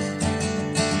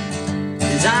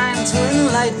designed to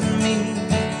enlighten me.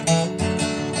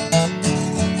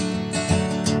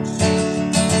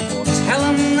 Oh, tell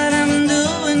them that I'm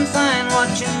doing fine,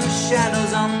 watching the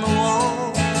shadows on the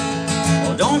wall.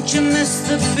 Oh, don't you miss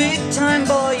the big time,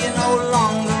 boy, you're no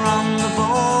longer on the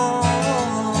ball.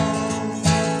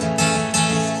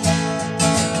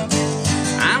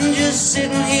 I'm just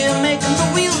sitting here making the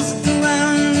wheels go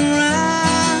round and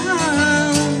round,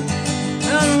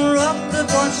 and rock the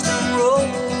watch them roll.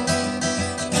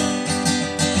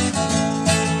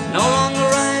 No longer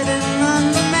riding on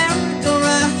the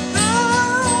merry-go-round. No,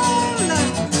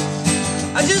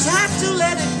 I just have to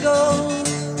let it go.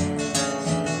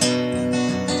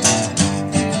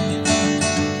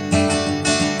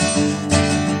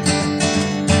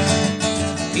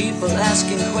 People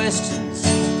asking questions,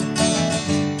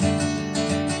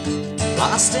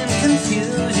 lost in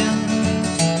confusion.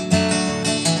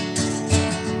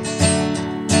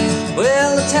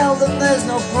 them there's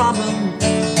no problem,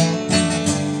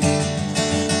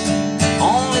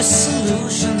 only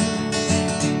solution.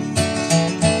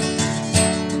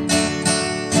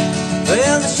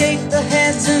 Well, they shake their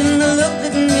heads and they look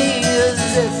at me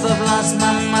as if I've lost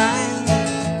my mind.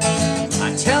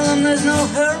 I tell them there's no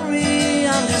hurry,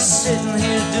 I'm just sitting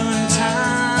here doing time.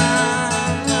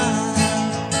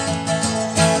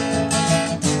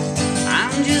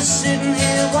 I'm just sitting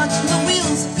here watching the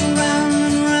wheels go round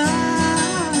and round.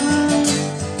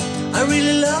 I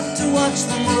really love to watch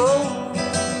them roll.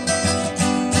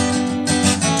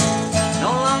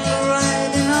 No longer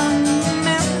riding on the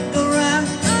merry-go-round.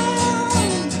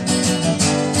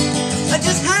 I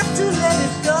just have to let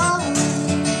it go.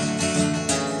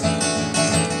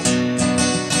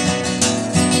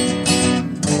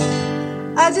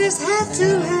 I just have to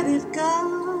let it go.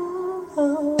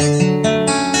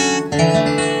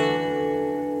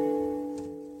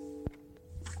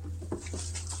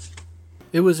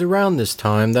 It was around this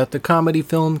time that the comedy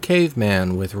film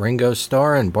Caveman with Ringo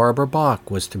Starr and Barbara Bach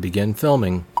was to begin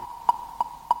filming.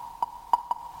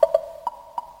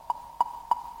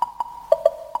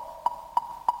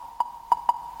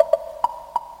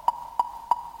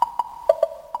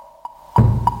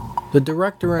 The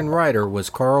director and writer was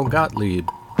Carl Gottlieb.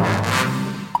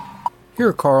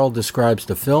 Here Carl describes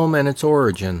the film and its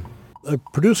origin. A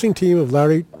producing team of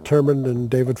Larry Terman and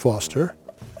David Foster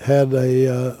had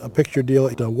a picture deal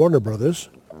at Warner Brothers,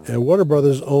 and Warner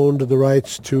Brothers owned the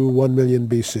rights to 1 Million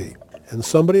BC. And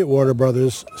somebody at Warner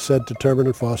Brothers said to Terman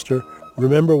and Foster,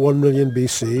 remember 1 Million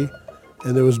BC?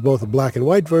 And there was both a black and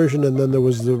white version, and then there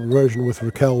was the version with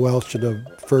Raquel Welch in a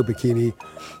fur bikini,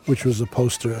 which was a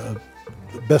poster, a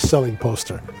best-selling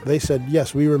poster. They said,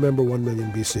 yes, we remember 1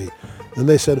 Million BC. And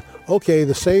they said, okay,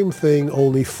 the same thing,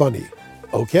 only funny.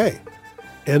 Okay.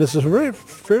 And it's a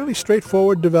fairly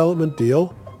straightforward development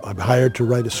deal. I'm hired to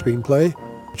write a screenplay,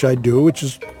 which I do, which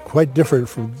is quite different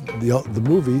from the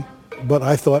movie, but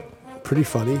I thought pretty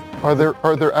funny. Are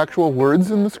there actual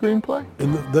words in the screenplay?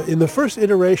 In the first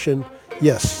iteration,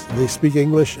 yes, they speak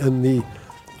English, and the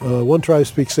one tribe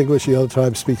speaks English, the other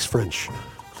tribe speaks French.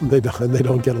 They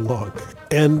don't get along.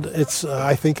 And it's,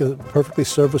 I think, a perfectly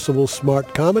serviceable,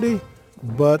 smart comedy,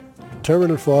 but Terman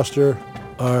and Foster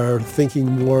are thinking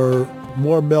more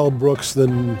Mel Brooks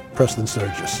than Preston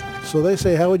Sturges. So they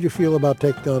say, how would you feel about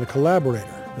taking on a collaborator?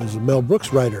 There's a Mel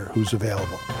Brooks writer who's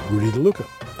available, Rudy DeLuca.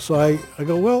 So I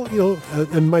go, well,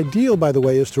 and my deal, by the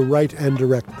way, is to write and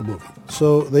direct the movie.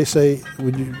 So they say,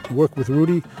 would you work with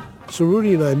Rudy? So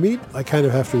Rudy and I meet. I kind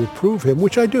of have to approve him,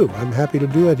 which I do. I'm happy to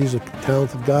do it. He's a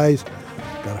talented guy. He's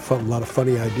got a lot of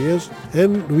funny ideas.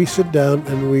 And we sit down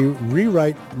and we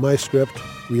rewrite my script.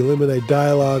 We eliminate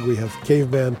dialogue. We have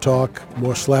caveman talk,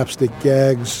 more slapstick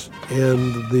gags,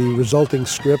 and the resulting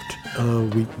script,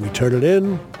 we turn it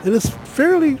in. And it's a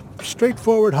fairly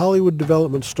straightforward Hollywood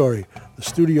development story. The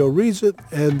studio reads it,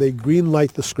 and they green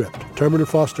light the script. Terman and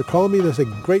Foster call me. They say,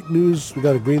 great news. We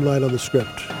got a green light on the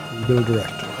script. We're going to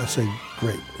direct. I say,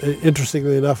 great.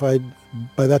 Interestingly enough, by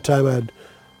that time I'd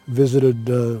visited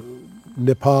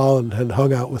Nepal and had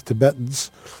hung out with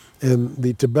Tibetans. And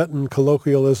the Tibetan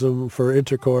colloquialism for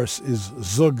intercourse is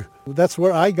zug. That's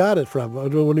where I got it from.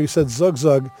 When we said zug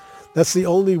zug, that's the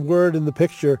only word in the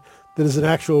picture that is an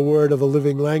actual word of a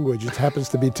living language. It happens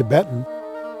to be Tibetan.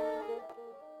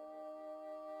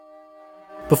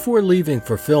 Before leaving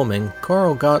for filming,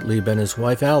 Carl Gottlieb and his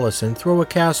wife Allison throw a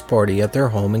cast party at their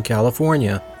home in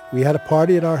California. We had a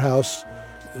party at our house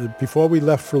before we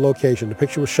left for location. The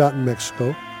picture was shot in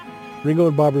Mexico. Ringo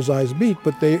and Barbara's eyes meet,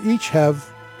 but they each have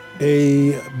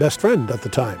a best friend at the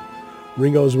time.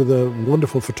 Ringo is with a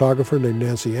wonderful photographer named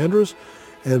Nancy Andrews,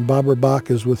 and Barbara Bach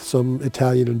is with some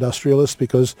Italian industrialist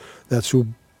because that's who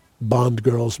Bond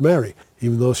girls marry,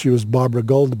 even though she was Barbara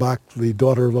Goldbach, the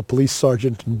daughter of a police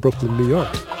sergeant in Brooklyn, New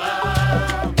York.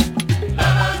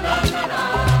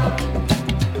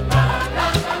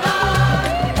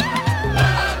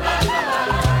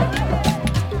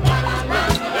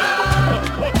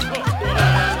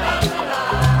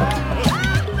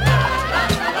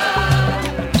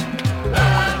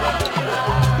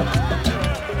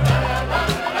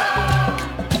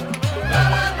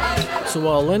 So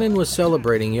while Lennon was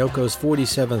celebrating Yoko's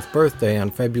 47th birthday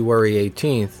on February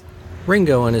 18th,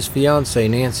 Ringo and his fiancée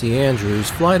Nancy Andrews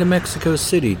fly to Mexico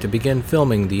City to begin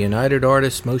filming the United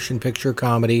Artists motion picture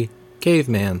comedy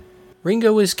Caveman.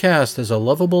 Ringo is cast as a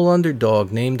lovable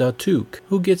underdog named Atuk,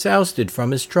 who gets ousted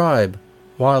from his tribe,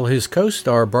 while his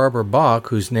co-star Barbara Bach,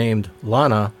 who's named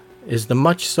Lana, is the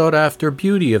much sought-after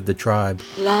beauty of the tribe.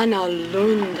 Lana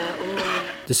Lunda.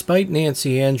 Despite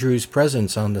Nancy Andrews'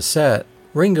 presence on the set,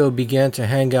 Ringo began to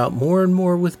hang out more and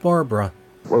more with Barbara.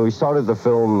 when we started the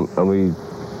film and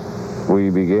we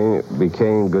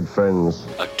became good friends.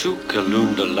 Atuk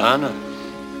alunda lana.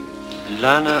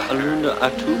 Lana alunda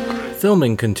atuk.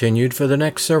 Filming continued for the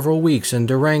next several weeks in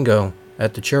Durango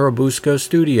at the Churubusco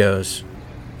Studios.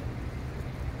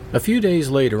 A few days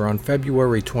later, on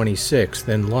February 26th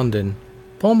in London,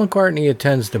 Paul McCartney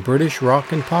attends the British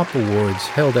Rock and Pop Awards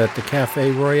held at the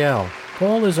Café Royal.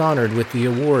 Paul is honored with the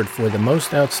award for the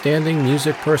Most Outstanding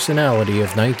Music Personality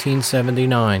of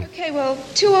 1979. Okay, well,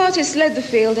 two artists led the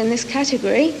field in this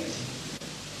category.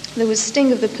 There was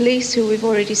Sting of the Police, who we've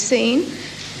already seen,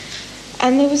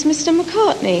 and there was Mr.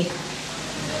 McCartney.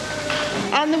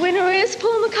 And the winner is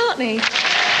Paul McCartney.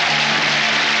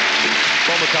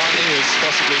 Paul McCartney has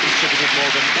possibly contributed more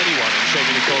than anyone in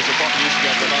shaping the course of pop music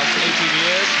over the last 18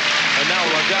 years, and now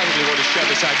will undoubtedly want to share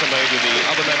this accolade with the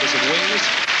other members of Wings,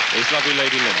 his lovely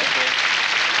lady Linda.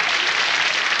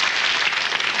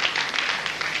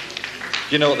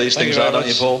 You know what these things are, don't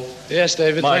you, Paul? Yes,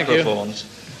 David, thank you. Microphones.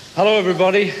 Hello,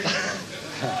 everybody.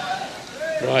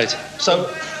 Right. So,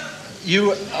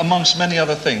 you, amongst many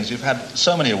other things, you've had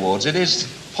so many awards. It is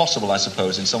possible, I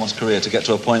suppose, in someone's career to get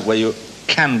to a point where you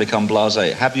can become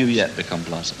blasé. Have you yet become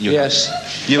blasé? Yes.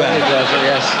 You have? Blasé,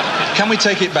 yes. Can we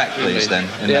take it back, please, then,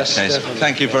 in yes, that case? Definitely.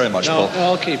 Thank you very much, Paul. No,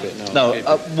 I'll keep it.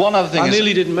 One other thing I is...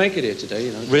 nearly didn't make it here today,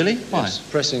 you know. Really? Why? Yes,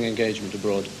 pressing engagement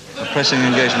abroad. A pressing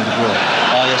engagement abroad.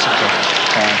 Oh, yes, of course.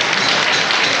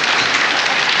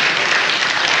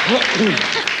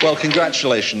 Well,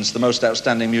 congratulations, the most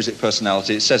outstanding music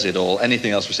personality. It says it all.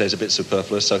 Anything else we say is a bit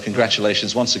superfluous, so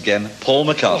congratulations once again, Paul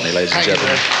McCartney, ladies and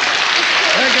gentlemen.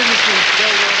 Thank you, Mr.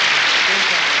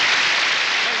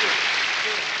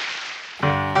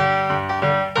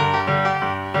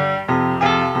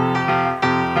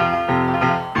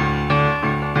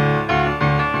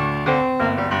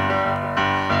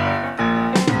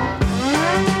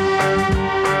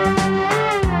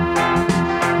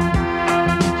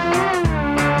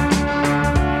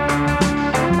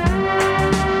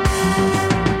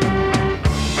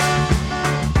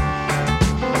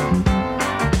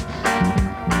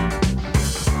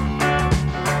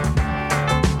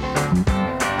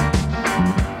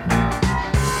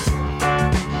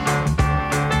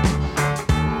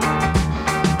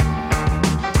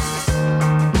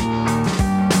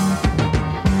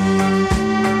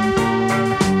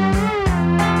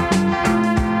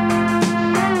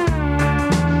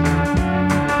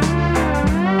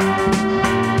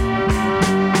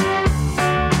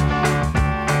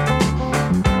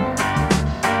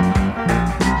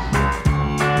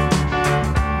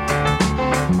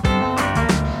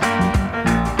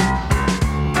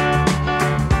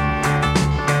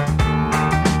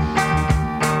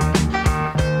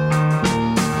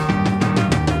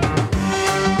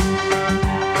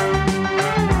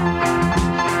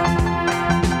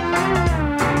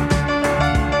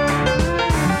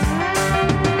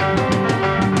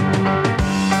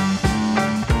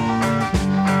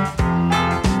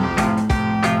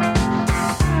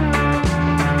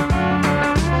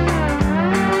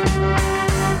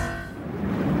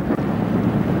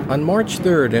 On March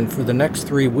 3rd and for the next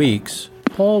 3 weeks,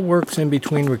 Paul works in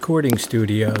between recording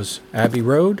studios, Abbey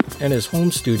Road and his home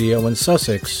studio in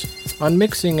Sussex, on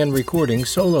mixing and recording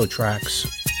solo tracks.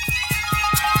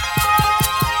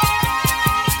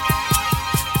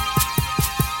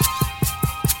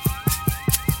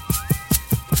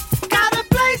 Got a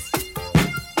place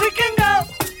we can go,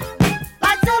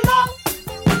 lights are low,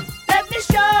 let me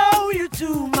show you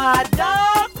to my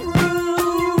dark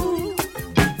room.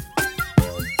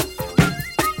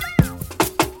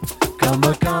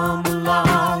 Come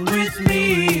along with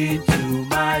me to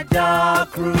my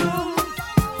dark room.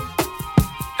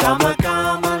 Come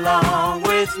along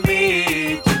with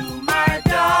me to my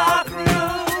dark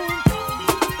room.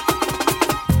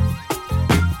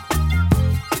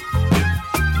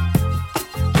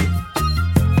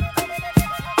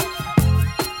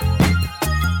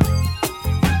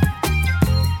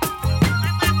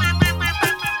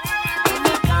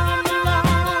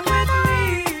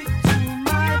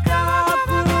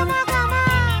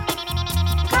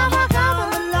 Come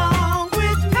along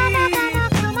with me.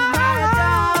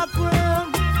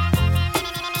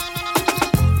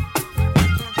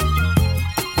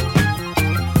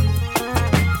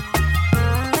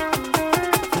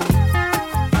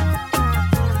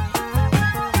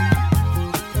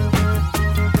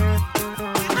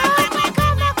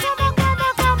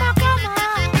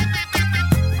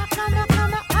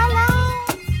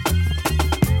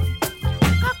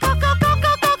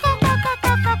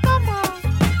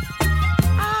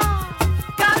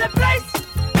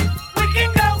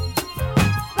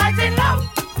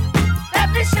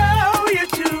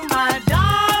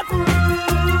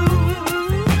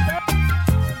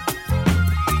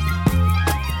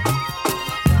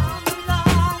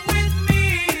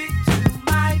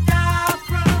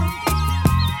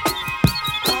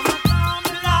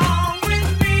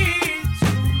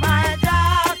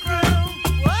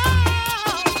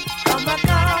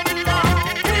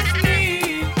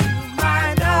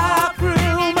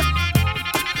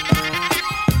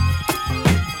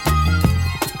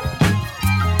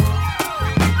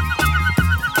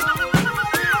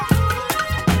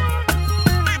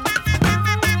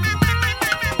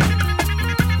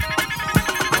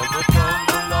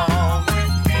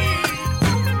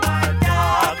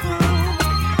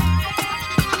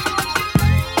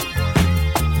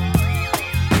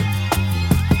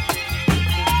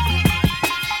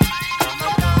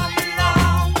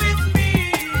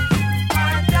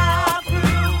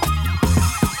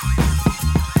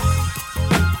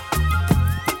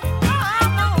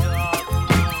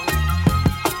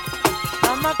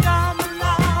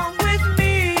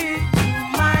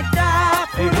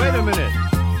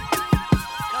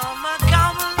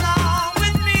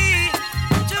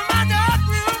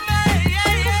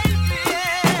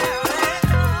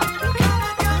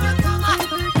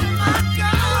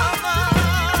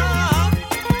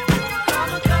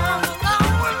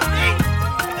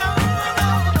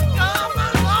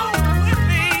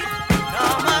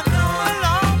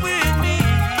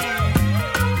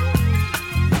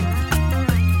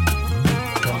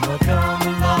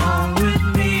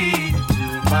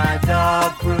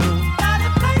 dark room.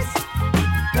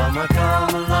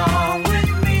 Come along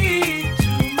with me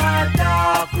to my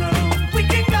dark room. We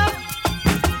can go,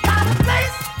 got a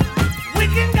place we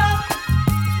can go.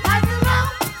 Lights are low,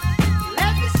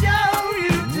 let me show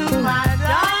you to my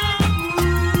dark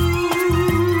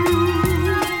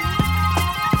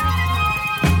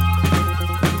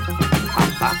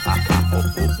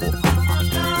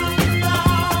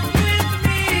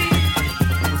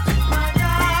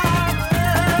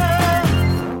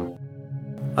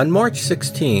On March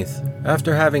 16th,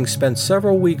 after having spent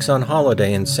several weeks on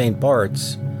holiday in St.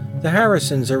 Bart's, the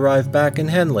Harrisons arrive back in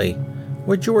Henley,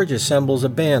 where George assembles a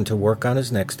band to work on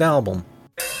his next album.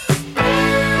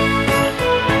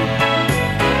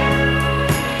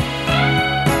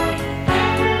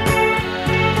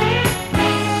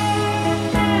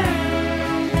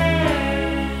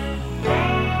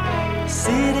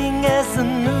 Sitting as the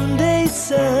noonday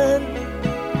sun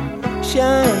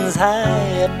shines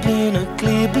high up in a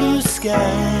clear blue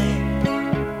sky,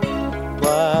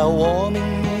 while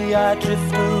warming me I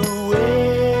drift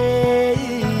away,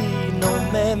 no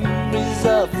memories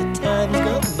of the times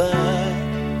gone by.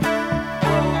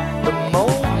 The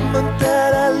moment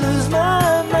that I lose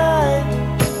my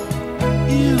mind,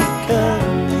 you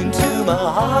come into my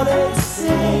heart and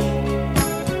say,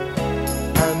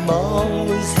 I'm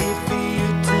always here for you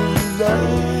to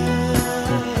love.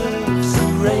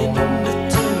 Surrender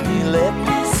to me, let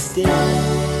me stay.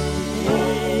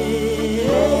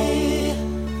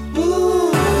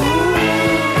 Ooh.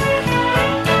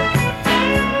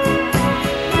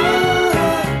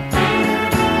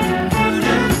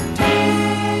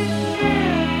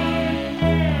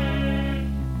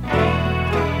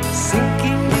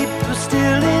 Sinking deeper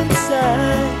still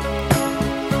inside,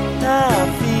 I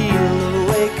feel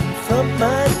awakened from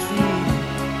my dream,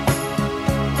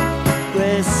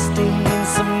 resting in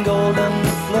some golden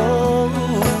flow,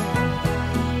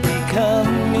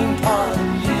 becoming part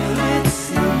of you it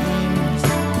seems.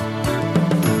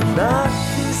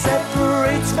 Nothing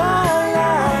separates my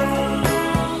life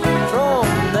from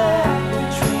that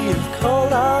tree of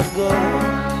cold hard gold.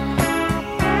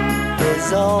 There's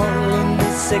all in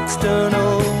this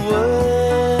external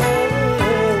world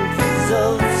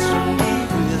results from deep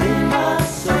within my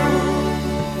soul.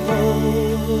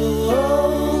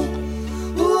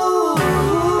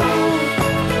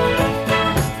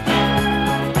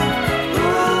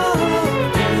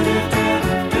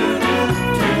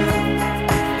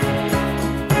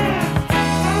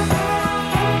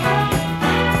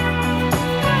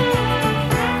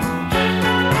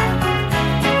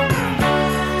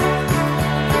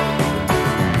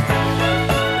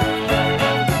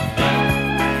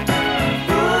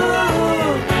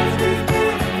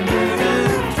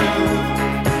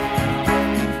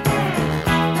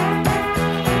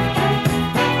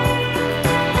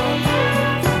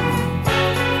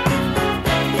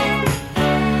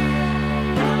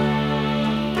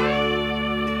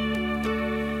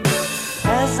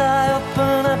 As I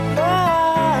open up my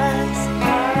eyes,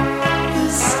 the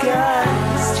sky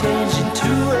is changing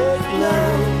to a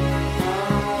glow.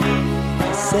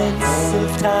 Sense of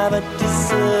time had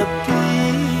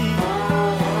disappeared.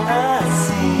 I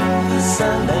see the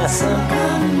sun has sunk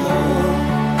low.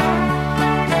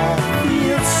 I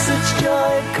feel such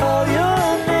joy, call your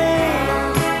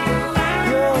name.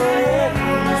 Your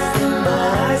everything my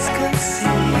eyes can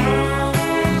see.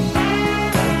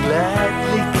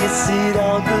 Gladly kiss it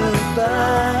all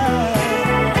goodbye.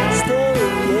 Stay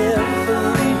here for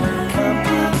my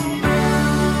company.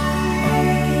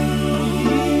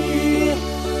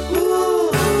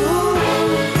 Ooh.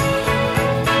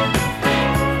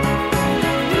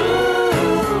 Ooh.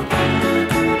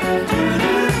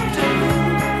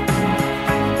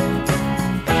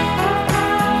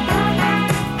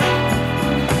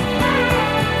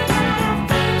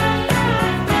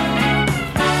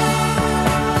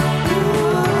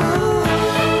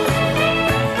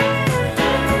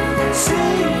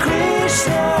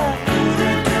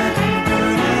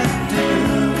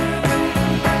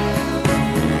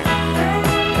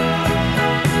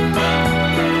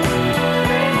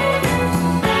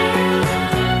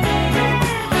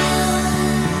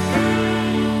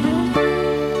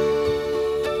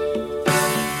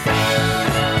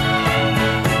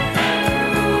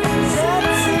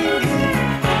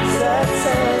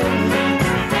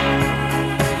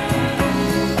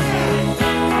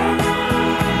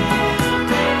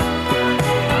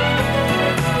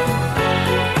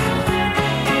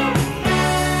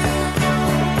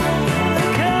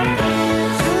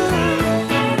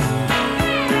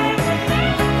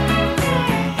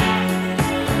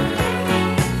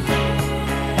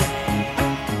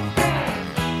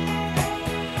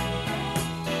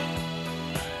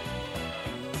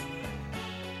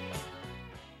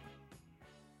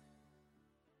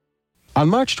 On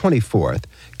March 24th,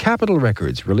 Capitol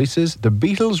Records releases The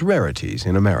Beatles' Rarities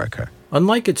in America.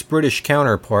 Unlike its British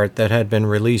counterpart that had been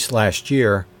released last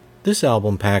year, this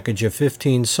album package of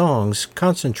 15 songs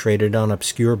concentrated on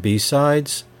obscure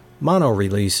B-sides, mono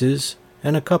releases,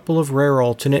 and a couple of rare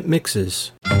alternate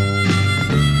mixes.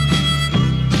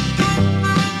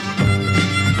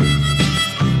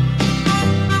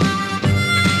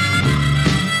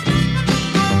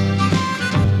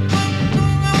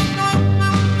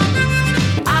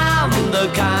 I'm the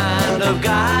kind of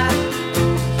guy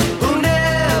who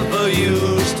never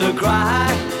used to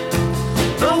cry.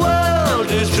 The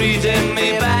world is treating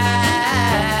me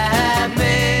bad,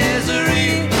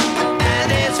 misery,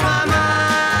 and it's my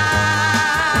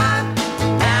mind.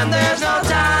 And there's no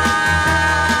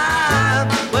time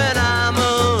when I'm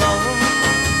alone.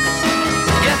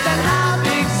 Gestern hab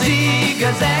ich sie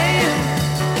gesehen.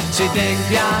 Sie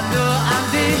denkt ja nur an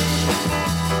dich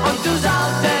und du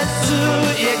solltest zu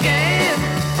ihr gehen.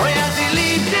 Oh ja, sie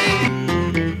liebt dich.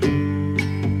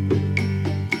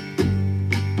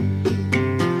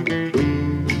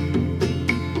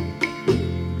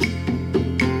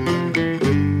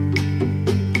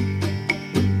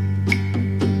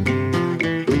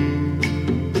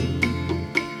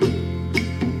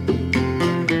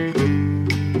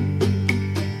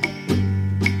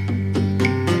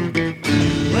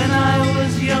 When I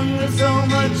was younger, so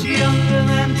much younger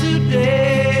than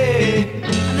today, I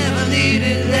never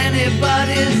needed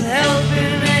anybody's help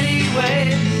in any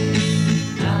way.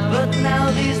 But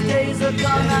now these days are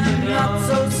gone, I'm not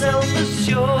so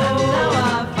self-assured.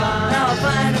 Now I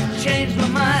find I've changed my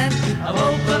mind, I've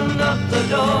opened up the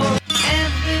door.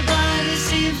 Everybody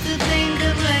seems to think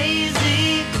I'm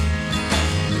lazy.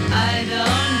 I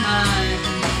don't mind.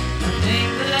 I think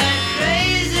that I'm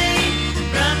crazy,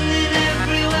 running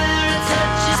everywhere at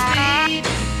such a speed,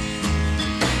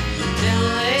 until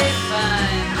they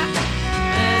find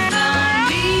there's no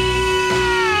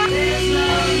need, there's no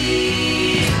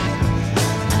need.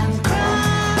 And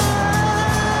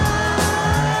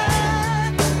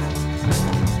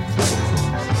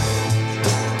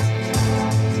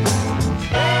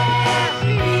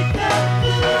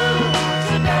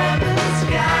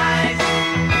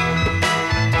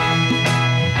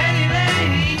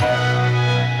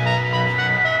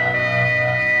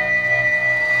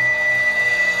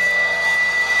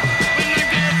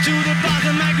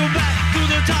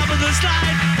top of the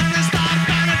slide, and I start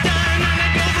down a turn, and I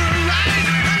go for a ride,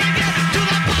 and I get to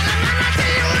the bottom, and I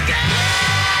see you again.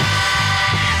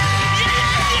 Yeah.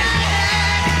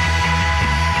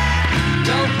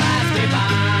 Don't pass me by.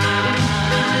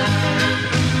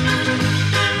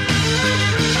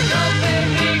 Don't make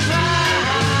me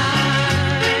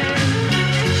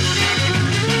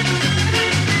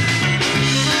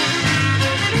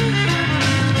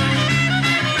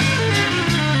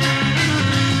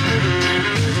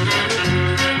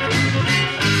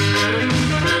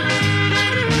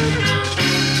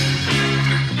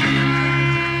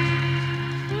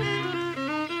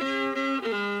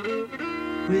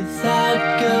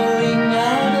without going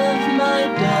out of my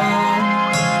door,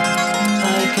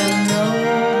 I can know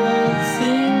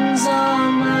things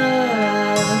on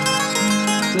earth.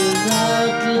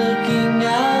 Without looking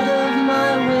out of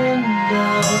my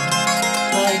window,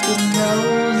 I can know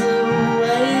the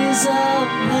ways of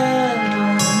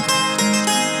heaven.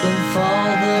 The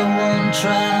farther one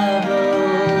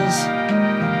travels,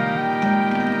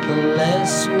 the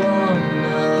less one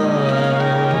knows.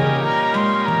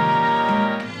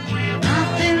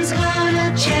 Nothing's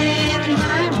gonna change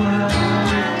my world.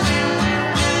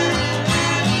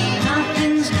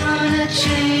 Nothing's gonna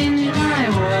change my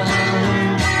world.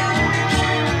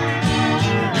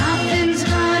 Nothing's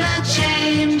gonna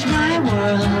change my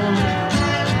world.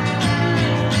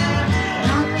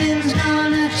 Nothing's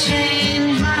gonna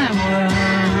change my world.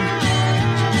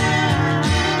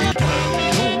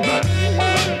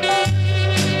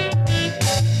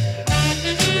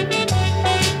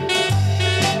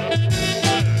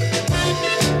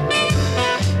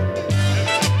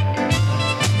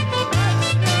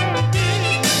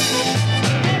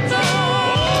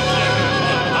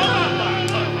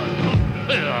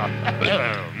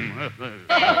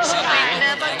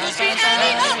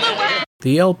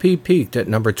 The LP peaked at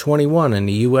number 21 in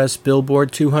the U.S.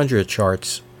 Billboard 200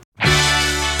 charts.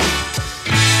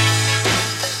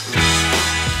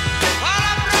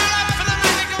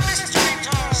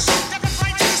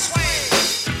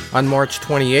 On March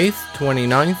 28th,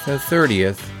 29th, and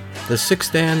 30th, the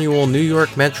 6th annual New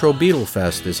York Metro Beatle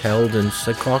Fest is held in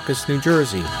Secaucus, New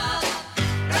Jersey.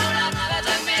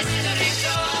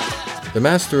 The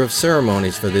master of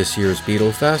ceremonies for this year's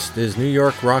Beatle Fest is New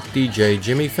York rock DJ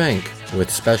Jimmy Fink, with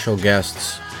special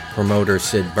guests promoter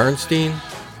Sid Bernstein,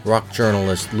 rock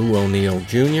journalist Lou O'Neill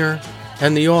Jr.,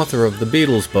 and the author of the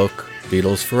Beatles book,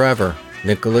 Beatles Forever,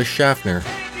 Nicholas Schaffner.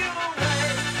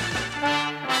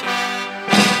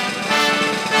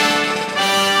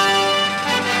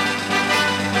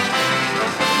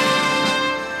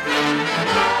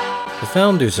 The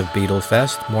founders of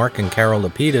Beatlefest, Mark and Carol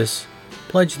Lapidus,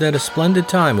 pledged that a splendid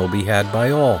time will be had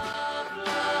by all.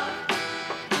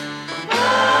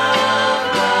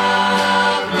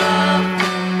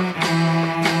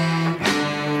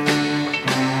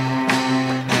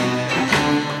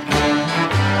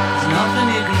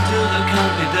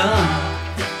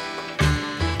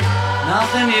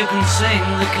 Nothing you can sing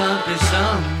that can't be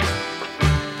sung.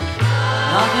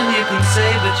 Nothing you can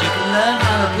say, but you can learn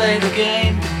how to play the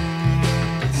game.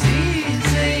 It's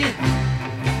easy.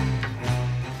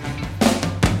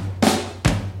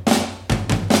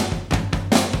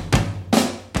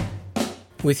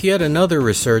 With yet another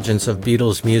resurgence of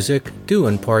Beatles music, due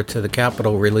in part to the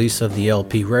Capitol release of the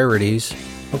LP Rarities,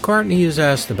 McCartney is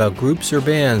asked about groups or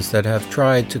bands that have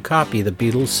tried to copy the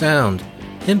Beatles' sound,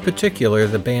 in particular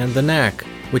the band The Knack,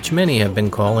 which many have been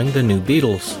calling the new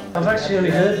Beatles. I've actually only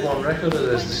heard one record of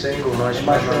this, the single, Nice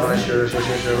Man, Nice Shirt,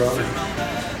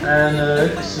 and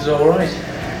this is alright.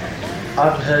 I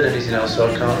haven't heard anything else, so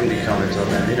I can't really comment on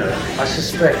them, you know. I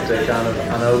suspect they're kind of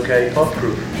an okay pop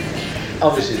group.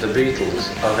 Obviously the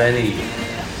Beatles, of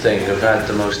anything, have had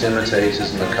the most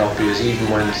imitators and the copiers, even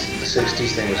when the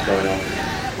 60s thing was going on.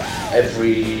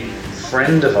 Every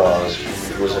friend of ours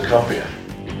was a copier.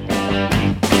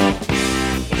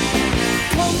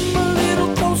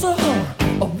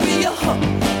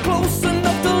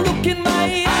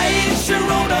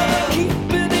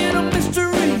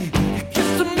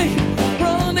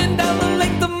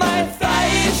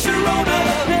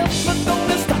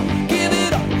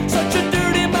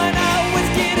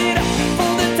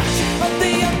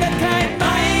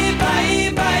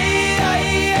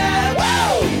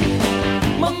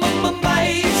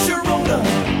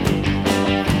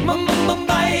 Mama,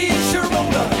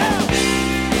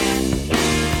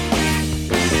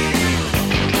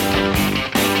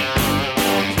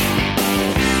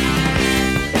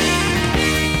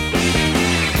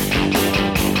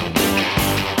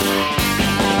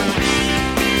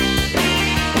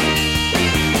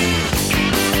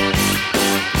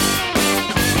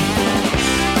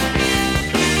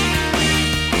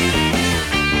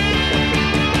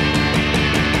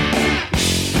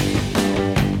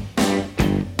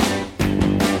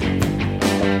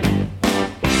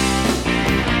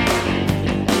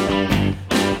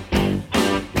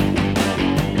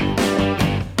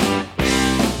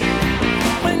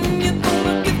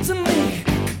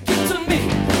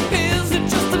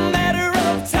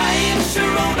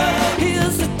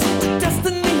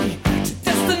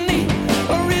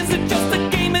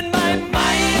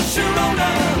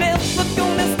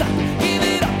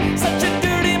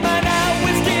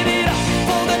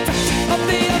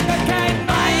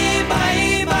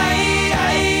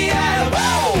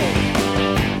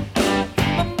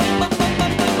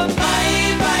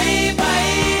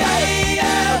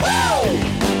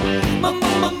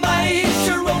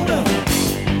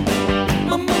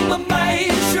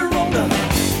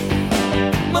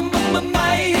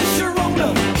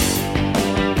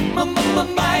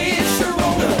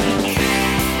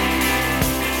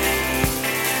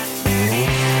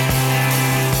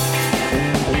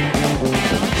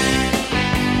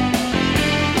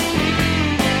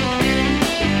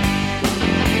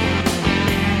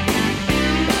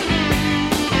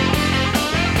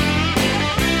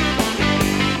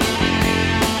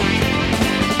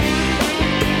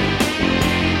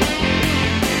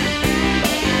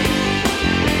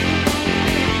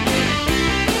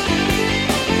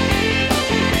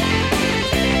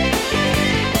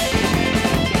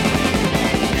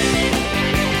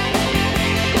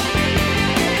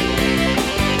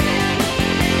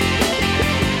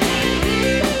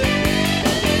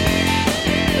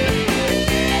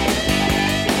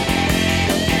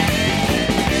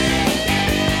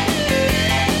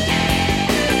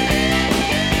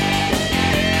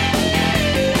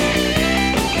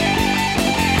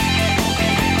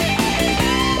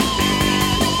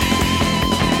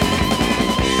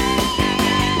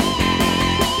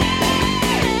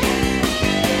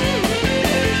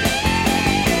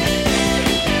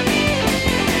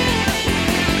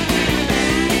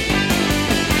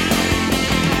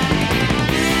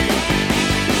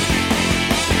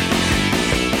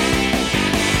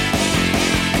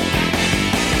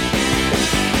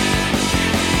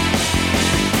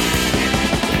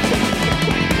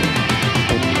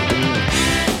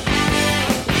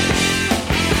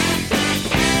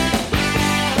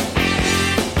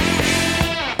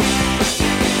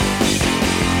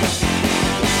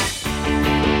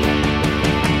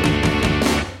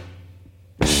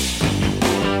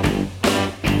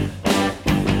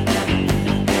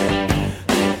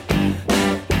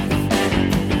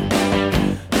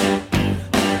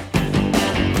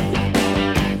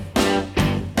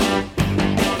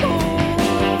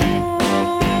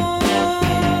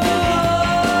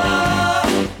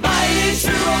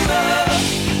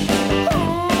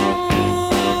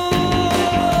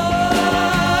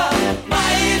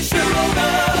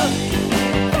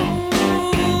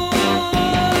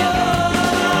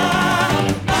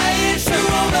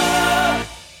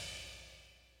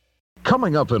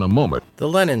 Coming up in a moment. The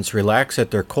Lennons relax at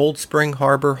their Cold Spring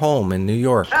Harbor home in New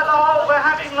York. Hello, we're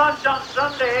having lunch on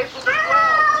Sunday, April the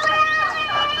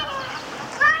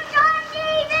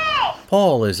 12th.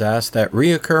 Paul is asked that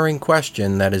reoccurring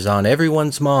question that is on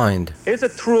everyone's mind. Is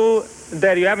it true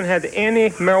that you haven't had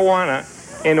any marijuana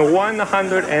in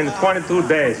 122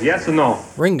 days? Yes or no?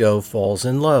 Ringo falls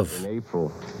in love. In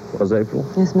April. Was April?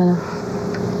 Yes, ma'am.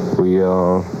 We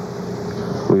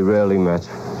rarely met.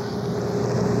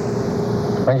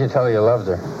 When did you tell her you loved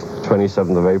her?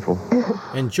 27th of April.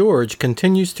 And George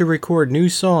continues to record new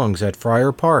songs at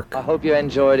Friar Park. I hope you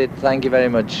enjoyed it. Thank you very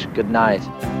much. Good night.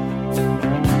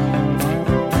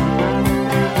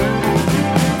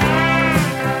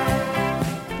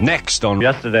 Next on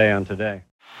Yesterday and Today.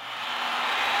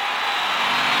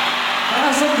 I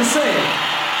have something to say.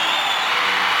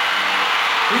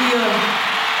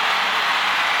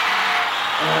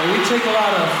 We take a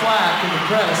lot of flack in the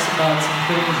press about some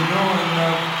things, you know, and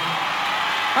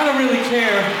I don't really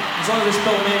care as long as they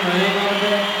spell name right,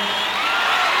 okay?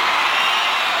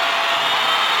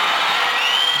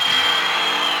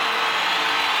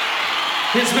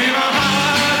 It's been a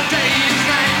hard day's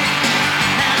night,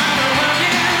 and I've been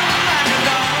working like a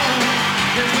dog.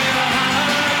 It's been a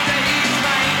hard day's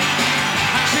night,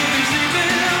 I should be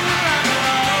sleeping like a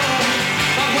log.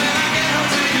 But when I get home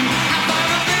to you, I find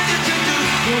a thing that you do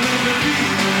will make me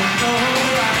feel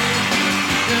alright.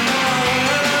 You know I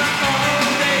work all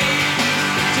day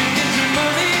to get some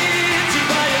money to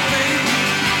buy a thing,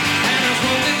 and I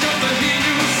smoke the joke to hear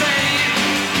you say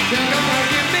you're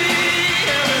gonna give me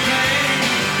everything.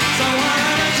 So why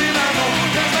don't you know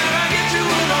that when I get you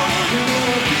alone, you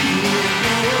will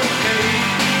feel okay.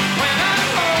 When I'm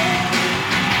home,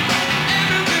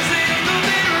 everything seems to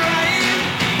be right.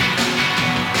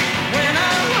 When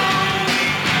I'm home,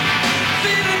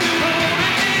 feeling you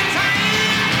holding me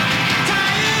tight,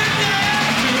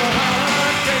 yeah. To a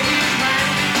hard day's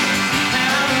night, and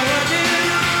I've been working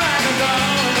like a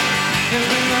dog. It's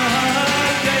been a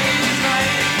hard day's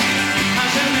night, I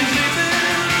should be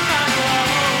sleeping like a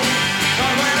log.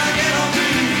 But when I get home to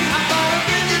you, I thought of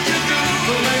things that you do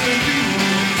will make me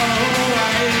feel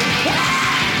alright.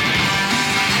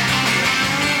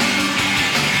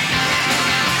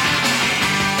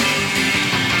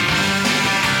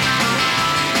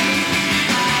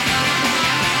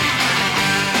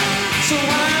 So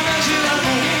why don't you love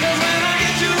me? 'Cause when I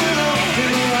get you alone, you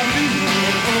know I feel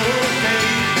okay.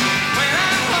 When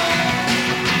I'm home,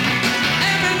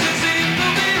 everything seems to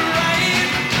be right.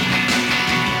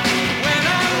 When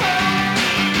I'm home,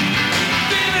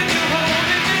 feeling you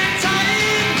holding me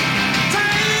tight,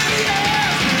 yeah.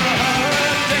 It's been a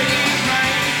hard day's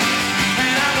night,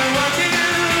 and I've been working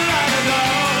like a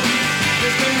dog.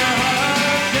 It's been a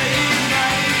hard day's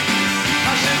night,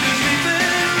 I should be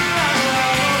sleeping like a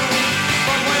log.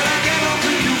 But when I get home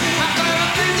to you, I find a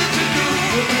thing that you do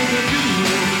will make me feel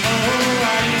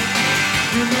alright.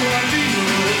 You know I feel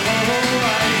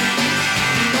alright.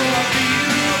 You know I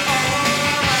feel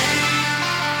alright.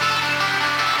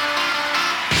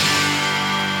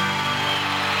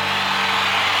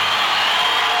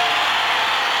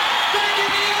 Thank you,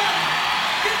 Neil.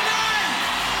 Good night.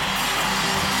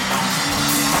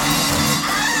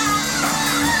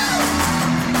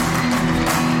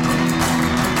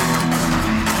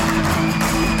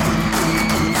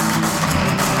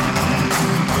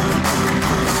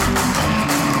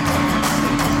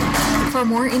 For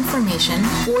more information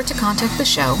or to contact the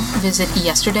show, visit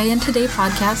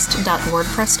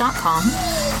yesterdayandtodaypodcast.wordpress.com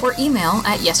or email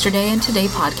at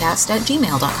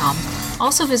yesterdayandtodaypodcast@gmail.com.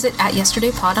 Also visit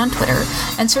 @yesterdaypod on Twitter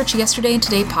and search Yesterday and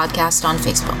Today Podcast on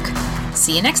Facebook.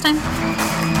 See you next time.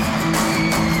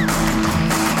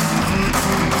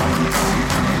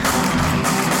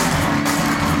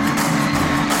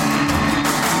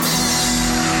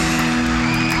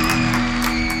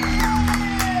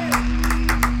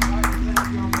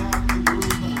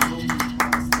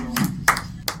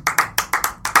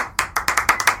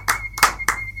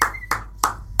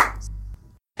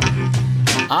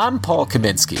 I'm Paul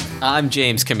Kaminsky. I'm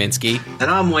James Kaminsky.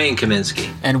 And I'm Wayne Kaminsky.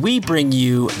 And we bring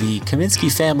you the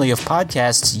Kaminsky family of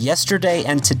podcasts, Yesterday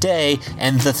and Today,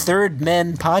 and the Third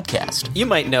Men podcast. You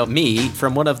might know me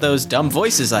from one of those dumb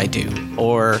voices I do,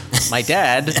 or my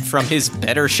dad from his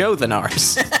better show than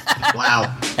ours.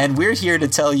 Wow. And we're here to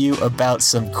tell you about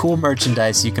some cool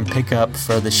merchandise you can pick up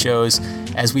for the shows.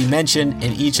 As we mention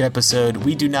in each episode,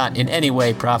 we do not in any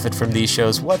way profit from these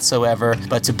shows whatsoever,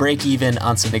 but to break even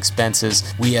on some expenses,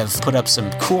 we have put up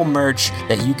some cool merch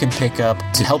that you can pick up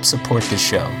to help support the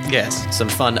show. Yes, some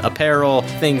fun apparel,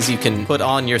 things you can put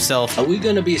on yourself. Are we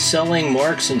going to be selling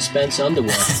Marks and Spence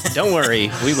underwear? Don't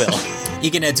worry, we will.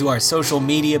 You can head to our social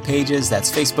media pages.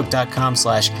 That's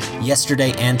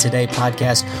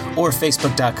facebook.com/yesterdayandtodaypodcast or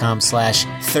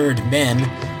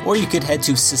facebook.com/thirdmen. Or you could head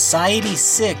to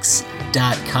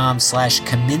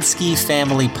society6.com/Kaminsky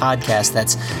Family Podcast.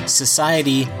 That's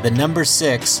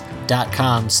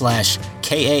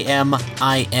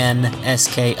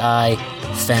society6.com/KAMINSKI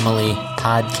Family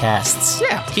Podcasts.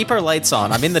 Yeah, keep our lights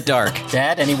on. I'm in the dark.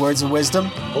 Dad, any words of wisdom?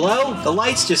 Hello? The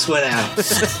lights just went out.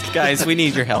 Guys, we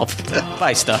need your help.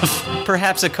 Buy stuff.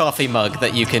 Perhaps a coffee mug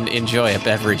that you can enjoy a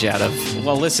beverage out of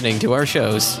while listening to our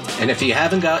shows. And if you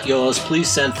haven't got yours, please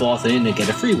send forth in and get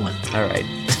a free one. All right.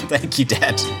 Thank you,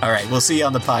 Dad. All right, we'll see you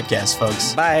on the podcast,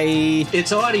 folks. Bye.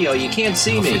 It's audio. You can't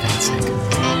see me. For God's sake.